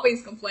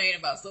always complain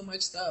about so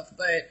much stuff,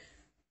 but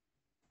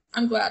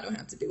I'm glad I don't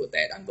have to deal with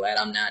that. I'm glad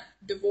I'm not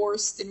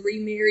divorced and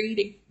remarried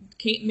and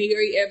can't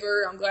marry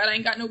ever. I'm glad I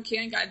ain't got no kid,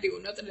 I ain't got to deal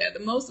with nothing of that.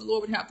 The most the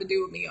Lord would have to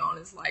deal with me on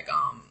is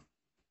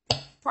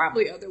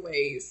probably other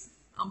ways.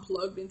 I'm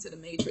plugged into the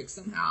matrix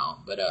somehow.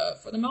 But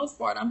for the most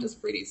part, I'm just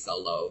pretty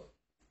solo.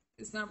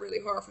 It's not really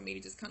hard for me to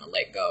just kind of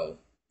let go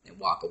and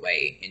walk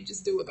away and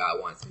just do what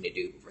God wants me to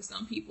do. But for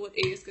some people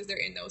it is because they're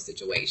in those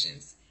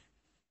situations.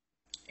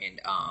 And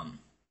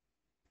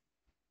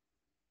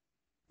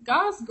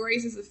God's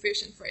grace is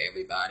sufficient for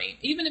everybody.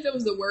 Even if it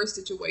was the worst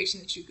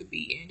situation that you could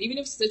be in. Even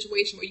if it's a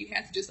situation where you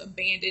have to just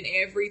abandon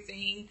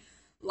everything.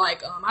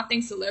 I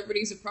think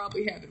celebrities would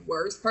probably have it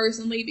worse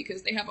personally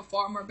because they have a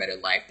far more better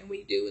life than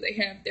we do.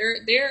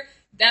 They're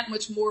that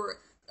much more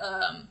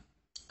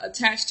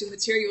attached to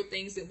material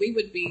things than we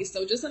would be.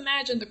 So just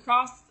imagine the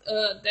cross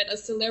that a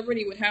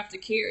celebrity would have to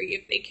carry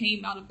if they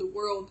came out of the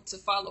world to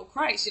follow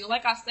Christ.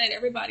 Like I said,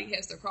 everybody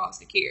has their cross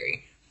to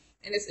carry,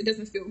 and it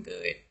doesn't feel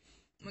good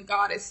when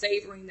God is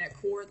savoring that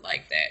cord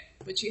like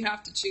that. But you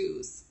have to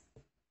choose.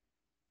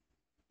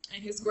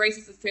 And his grace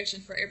is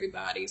sufficient for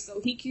everybody. So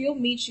he'll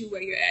meet you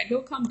where you're at.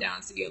 He'll come down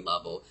to your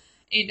level.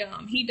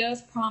 And he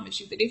does promise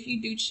you that if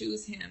you do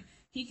choose him,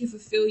 he can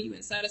fulfill you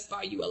and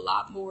satisfy you a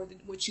lot more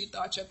than what you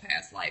thought your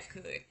past life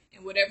could.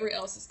 And whatever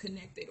else is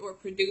connected or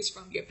produced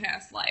from your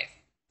past life.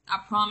 I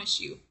promise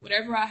you,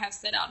 whatever I have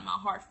set out in my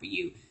heart for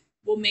you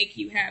will make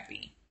you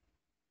happy.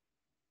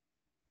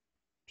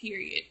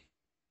 period.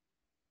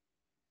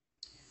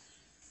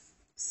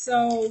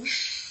 So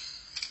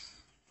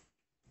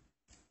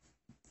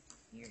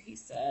here he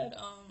said,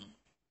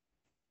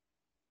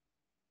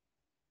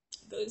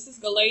 this is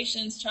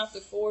Galatians chapter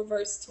 4,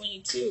 verse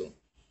 22.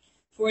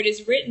 For it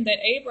is written that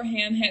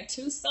Abraham had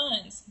 2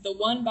 sons, the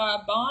one by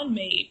a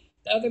bondmaid,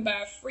 the other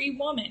by a free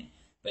woman.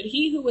 But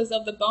he who was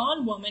of the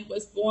bondwoman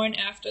was born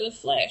after the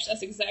flesh.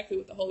 That's exactly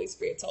what the Holy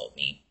Spirit told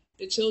me.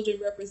 The children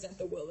represent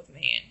the will of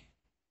man.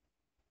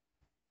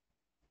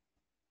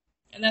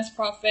 And that's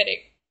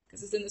prophetic,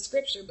 because it's in the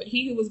scripture. But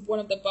he who was born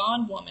of the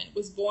bondwoman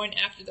was born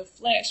after the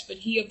flesh, but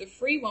he of the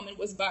free woman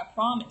was by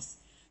promise.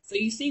 So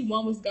you see,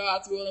 one was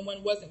God's will and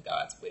one wasn't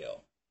God's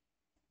will.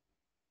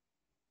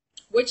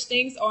 Which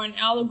things are an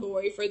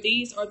allegory, for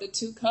these are the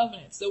 2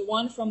 covenants, the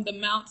one from the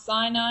Mount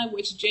Sinai,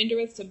 which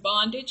gendereth to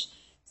bondage.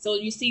 So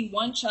you see,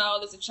 one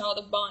child is a child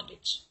of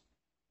bondage,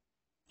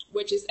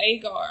 which is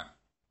Agar.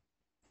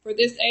 For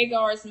this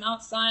Agar is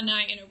Mount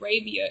Sinai in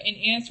Arabia, and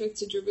answereth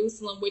to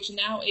Jerusalem, which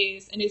now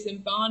is, and is in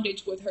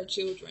bondage with her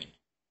children.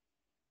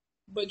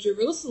 But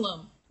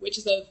Jerusalem, which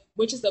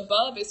is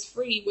above, is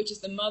free, which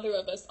is the mother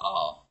of us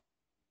all.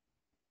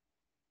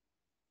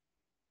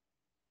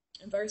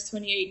 In verse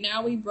 28,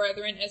 now we,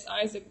 brethren, as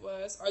Isaac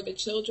was, are the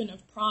children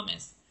of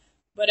promise.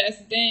 But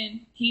as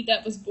then he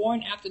that was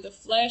born after the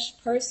flesh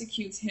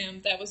persecutes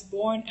him that was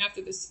born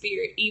after the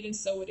spirit, even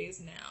so it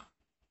is now.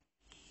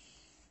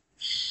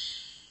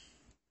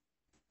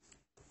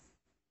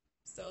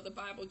 So the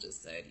Bible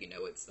just said,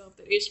 itself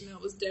that Ishmael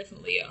was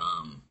definitely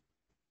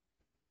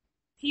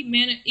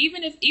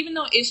even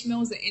though Ishmael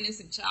was an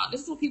innocent child,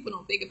 this is what people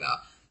don't think about.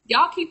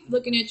 Y'all keep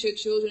looking at your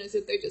children as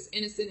if they're just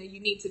innocent and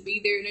you need to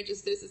be there and they're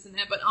just this and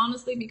that. But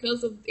honestly,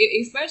 because of,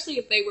 especially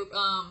if they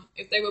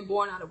were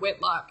born out of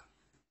wedlock,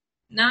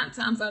 9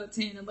 times out of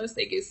 10, unless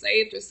they get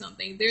saved or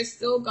something, they're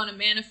still going to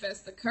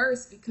manifest the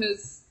curse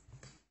because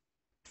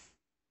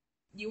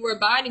you were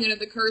abiding under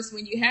the curse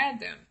when you had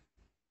them.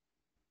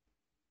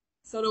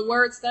 So the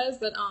word says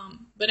that,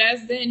 but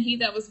as then he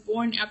that was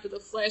born after the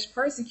flesh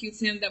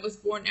persecutes him that was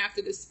born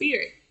after the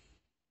spirit.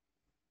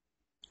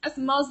 That's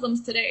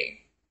Muslims today.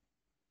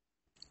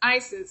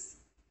 ISIS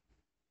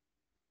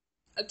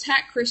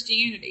attacked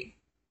Christianity.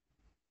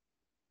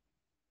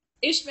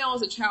 Ishmael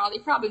was a child. He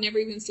probably never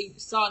even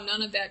saw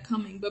none of that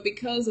coming, but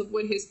because of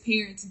what his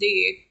parents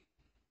did,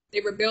 they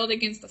rebelled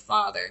against the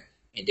father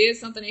and did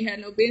something they had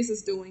no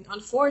business doing.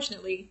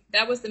 Unfortunately,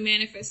 that was the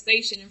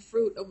manifestation and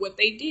fruit of what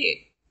they did,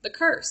 the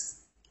curse.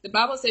 The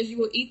Bible says you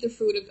will eat the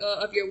fruit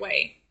of your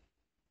way.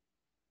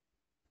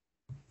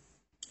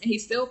 And he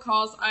still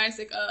calls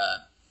Isaac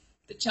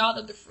the child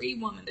of the free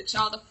woman, the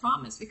child of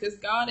promise, because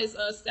God is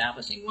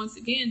establishing once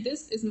again,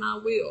 this is my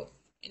will,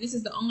 and this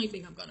is the only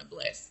thing I'm going to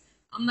bless.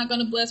 I'm not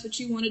going to bless what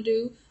you want to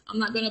do. I'm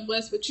not going to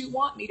bless what you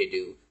want me to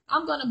do.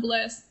 I'm going to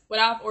bless what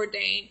I've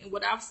ordained and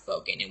what I've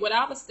spoken and what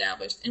I've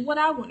established and what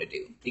I want to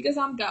do, because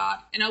I'm God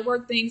and I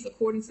work things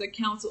according to the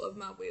counsel of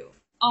my will.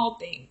 All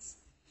things.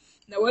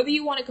 Now, whether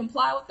you want to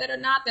comply with that or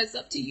not, that's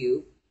up to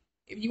you.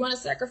 If you want to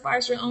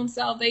sacrifice your own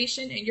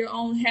salvation and your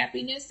own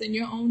happiness and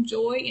your own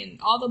joy and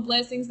all the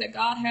blessings that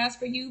God has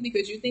for you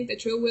because you think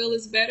that your will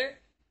is better,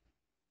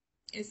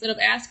 instead of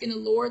asking the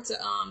Lord to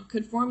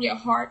conform your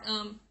heart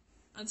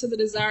unto the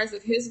desires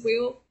of his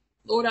will.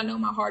 Lord, I know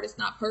my heart is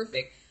not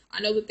perfect.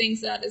 I know the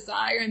things that I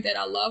desire and that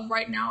I love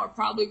right now are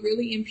probably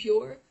really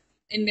impure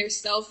and they're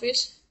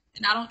selfish.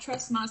 And I don't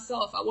trust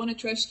myself. I want to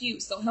trust you.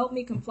 So help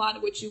me comply to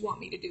what you want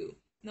me to do.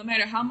 No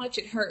matter how much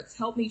it hurts,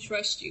 help me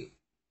trust you.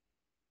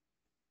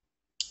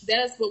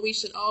 That's what we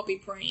should all be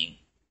praying.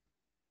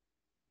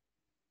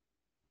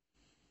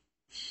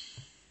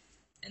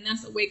 And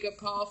that's a wake-up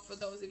call for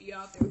those of you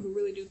out there who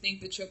really do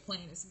think that your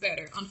plan is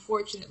better.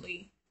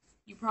 Unfortunately,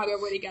 you probably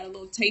already got a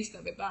little taste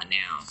of it by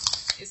now.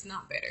 It's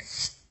not better.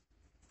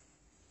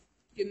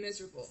 You're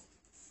miserable.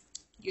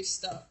 You're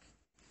stuck.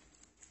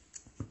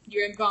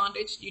 You're in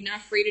bondage. You're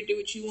not free to do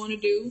what you want to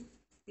do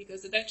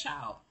because of that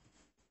child.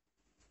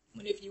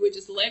 When if you would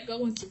just let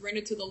go and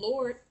surrender to the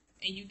Lord,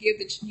 and you give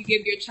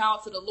your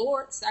child to the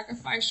Lord,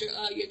 sacrifice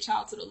your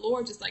child to the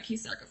Lord, just like he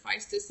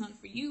sacrificed his son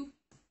for you,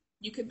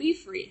 you could be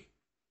free.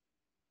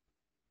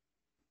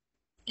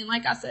 And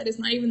like I said, it's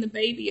not even the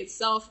baby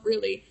itself,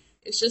 really.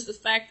 It's just the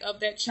fact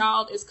of that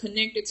child is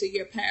connected to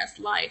your past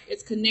life.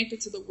 It's connected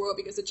to the world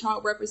because the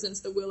child represents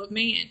the will of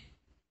man.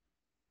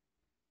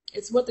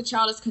 It's what the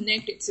child is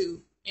connected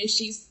to, and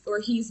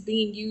he's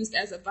being used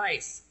as a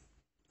vice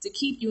to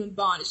keep you in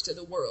bondage to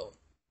the world.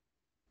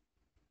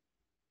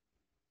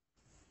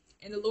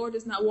 And the Lord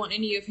does not want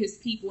any of his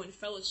people in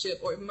fellowship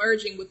or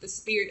merging with the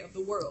spirit of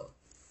the world.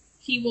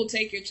 He will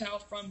take your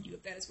child from you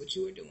if that is what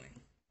you are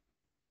doing.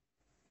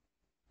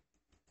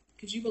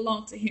 Because you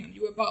belong to him.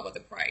 You were bought with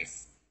a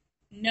price.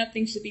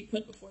 Nothing should be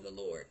put before the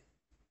Lord.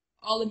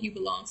 All of you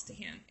belongs to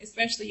him,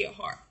 especially your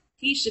heart.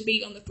 He should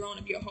be on the throne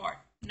of your heart,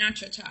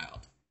 not your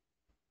child.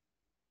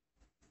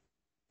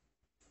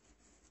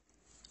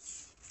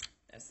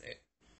 That's it.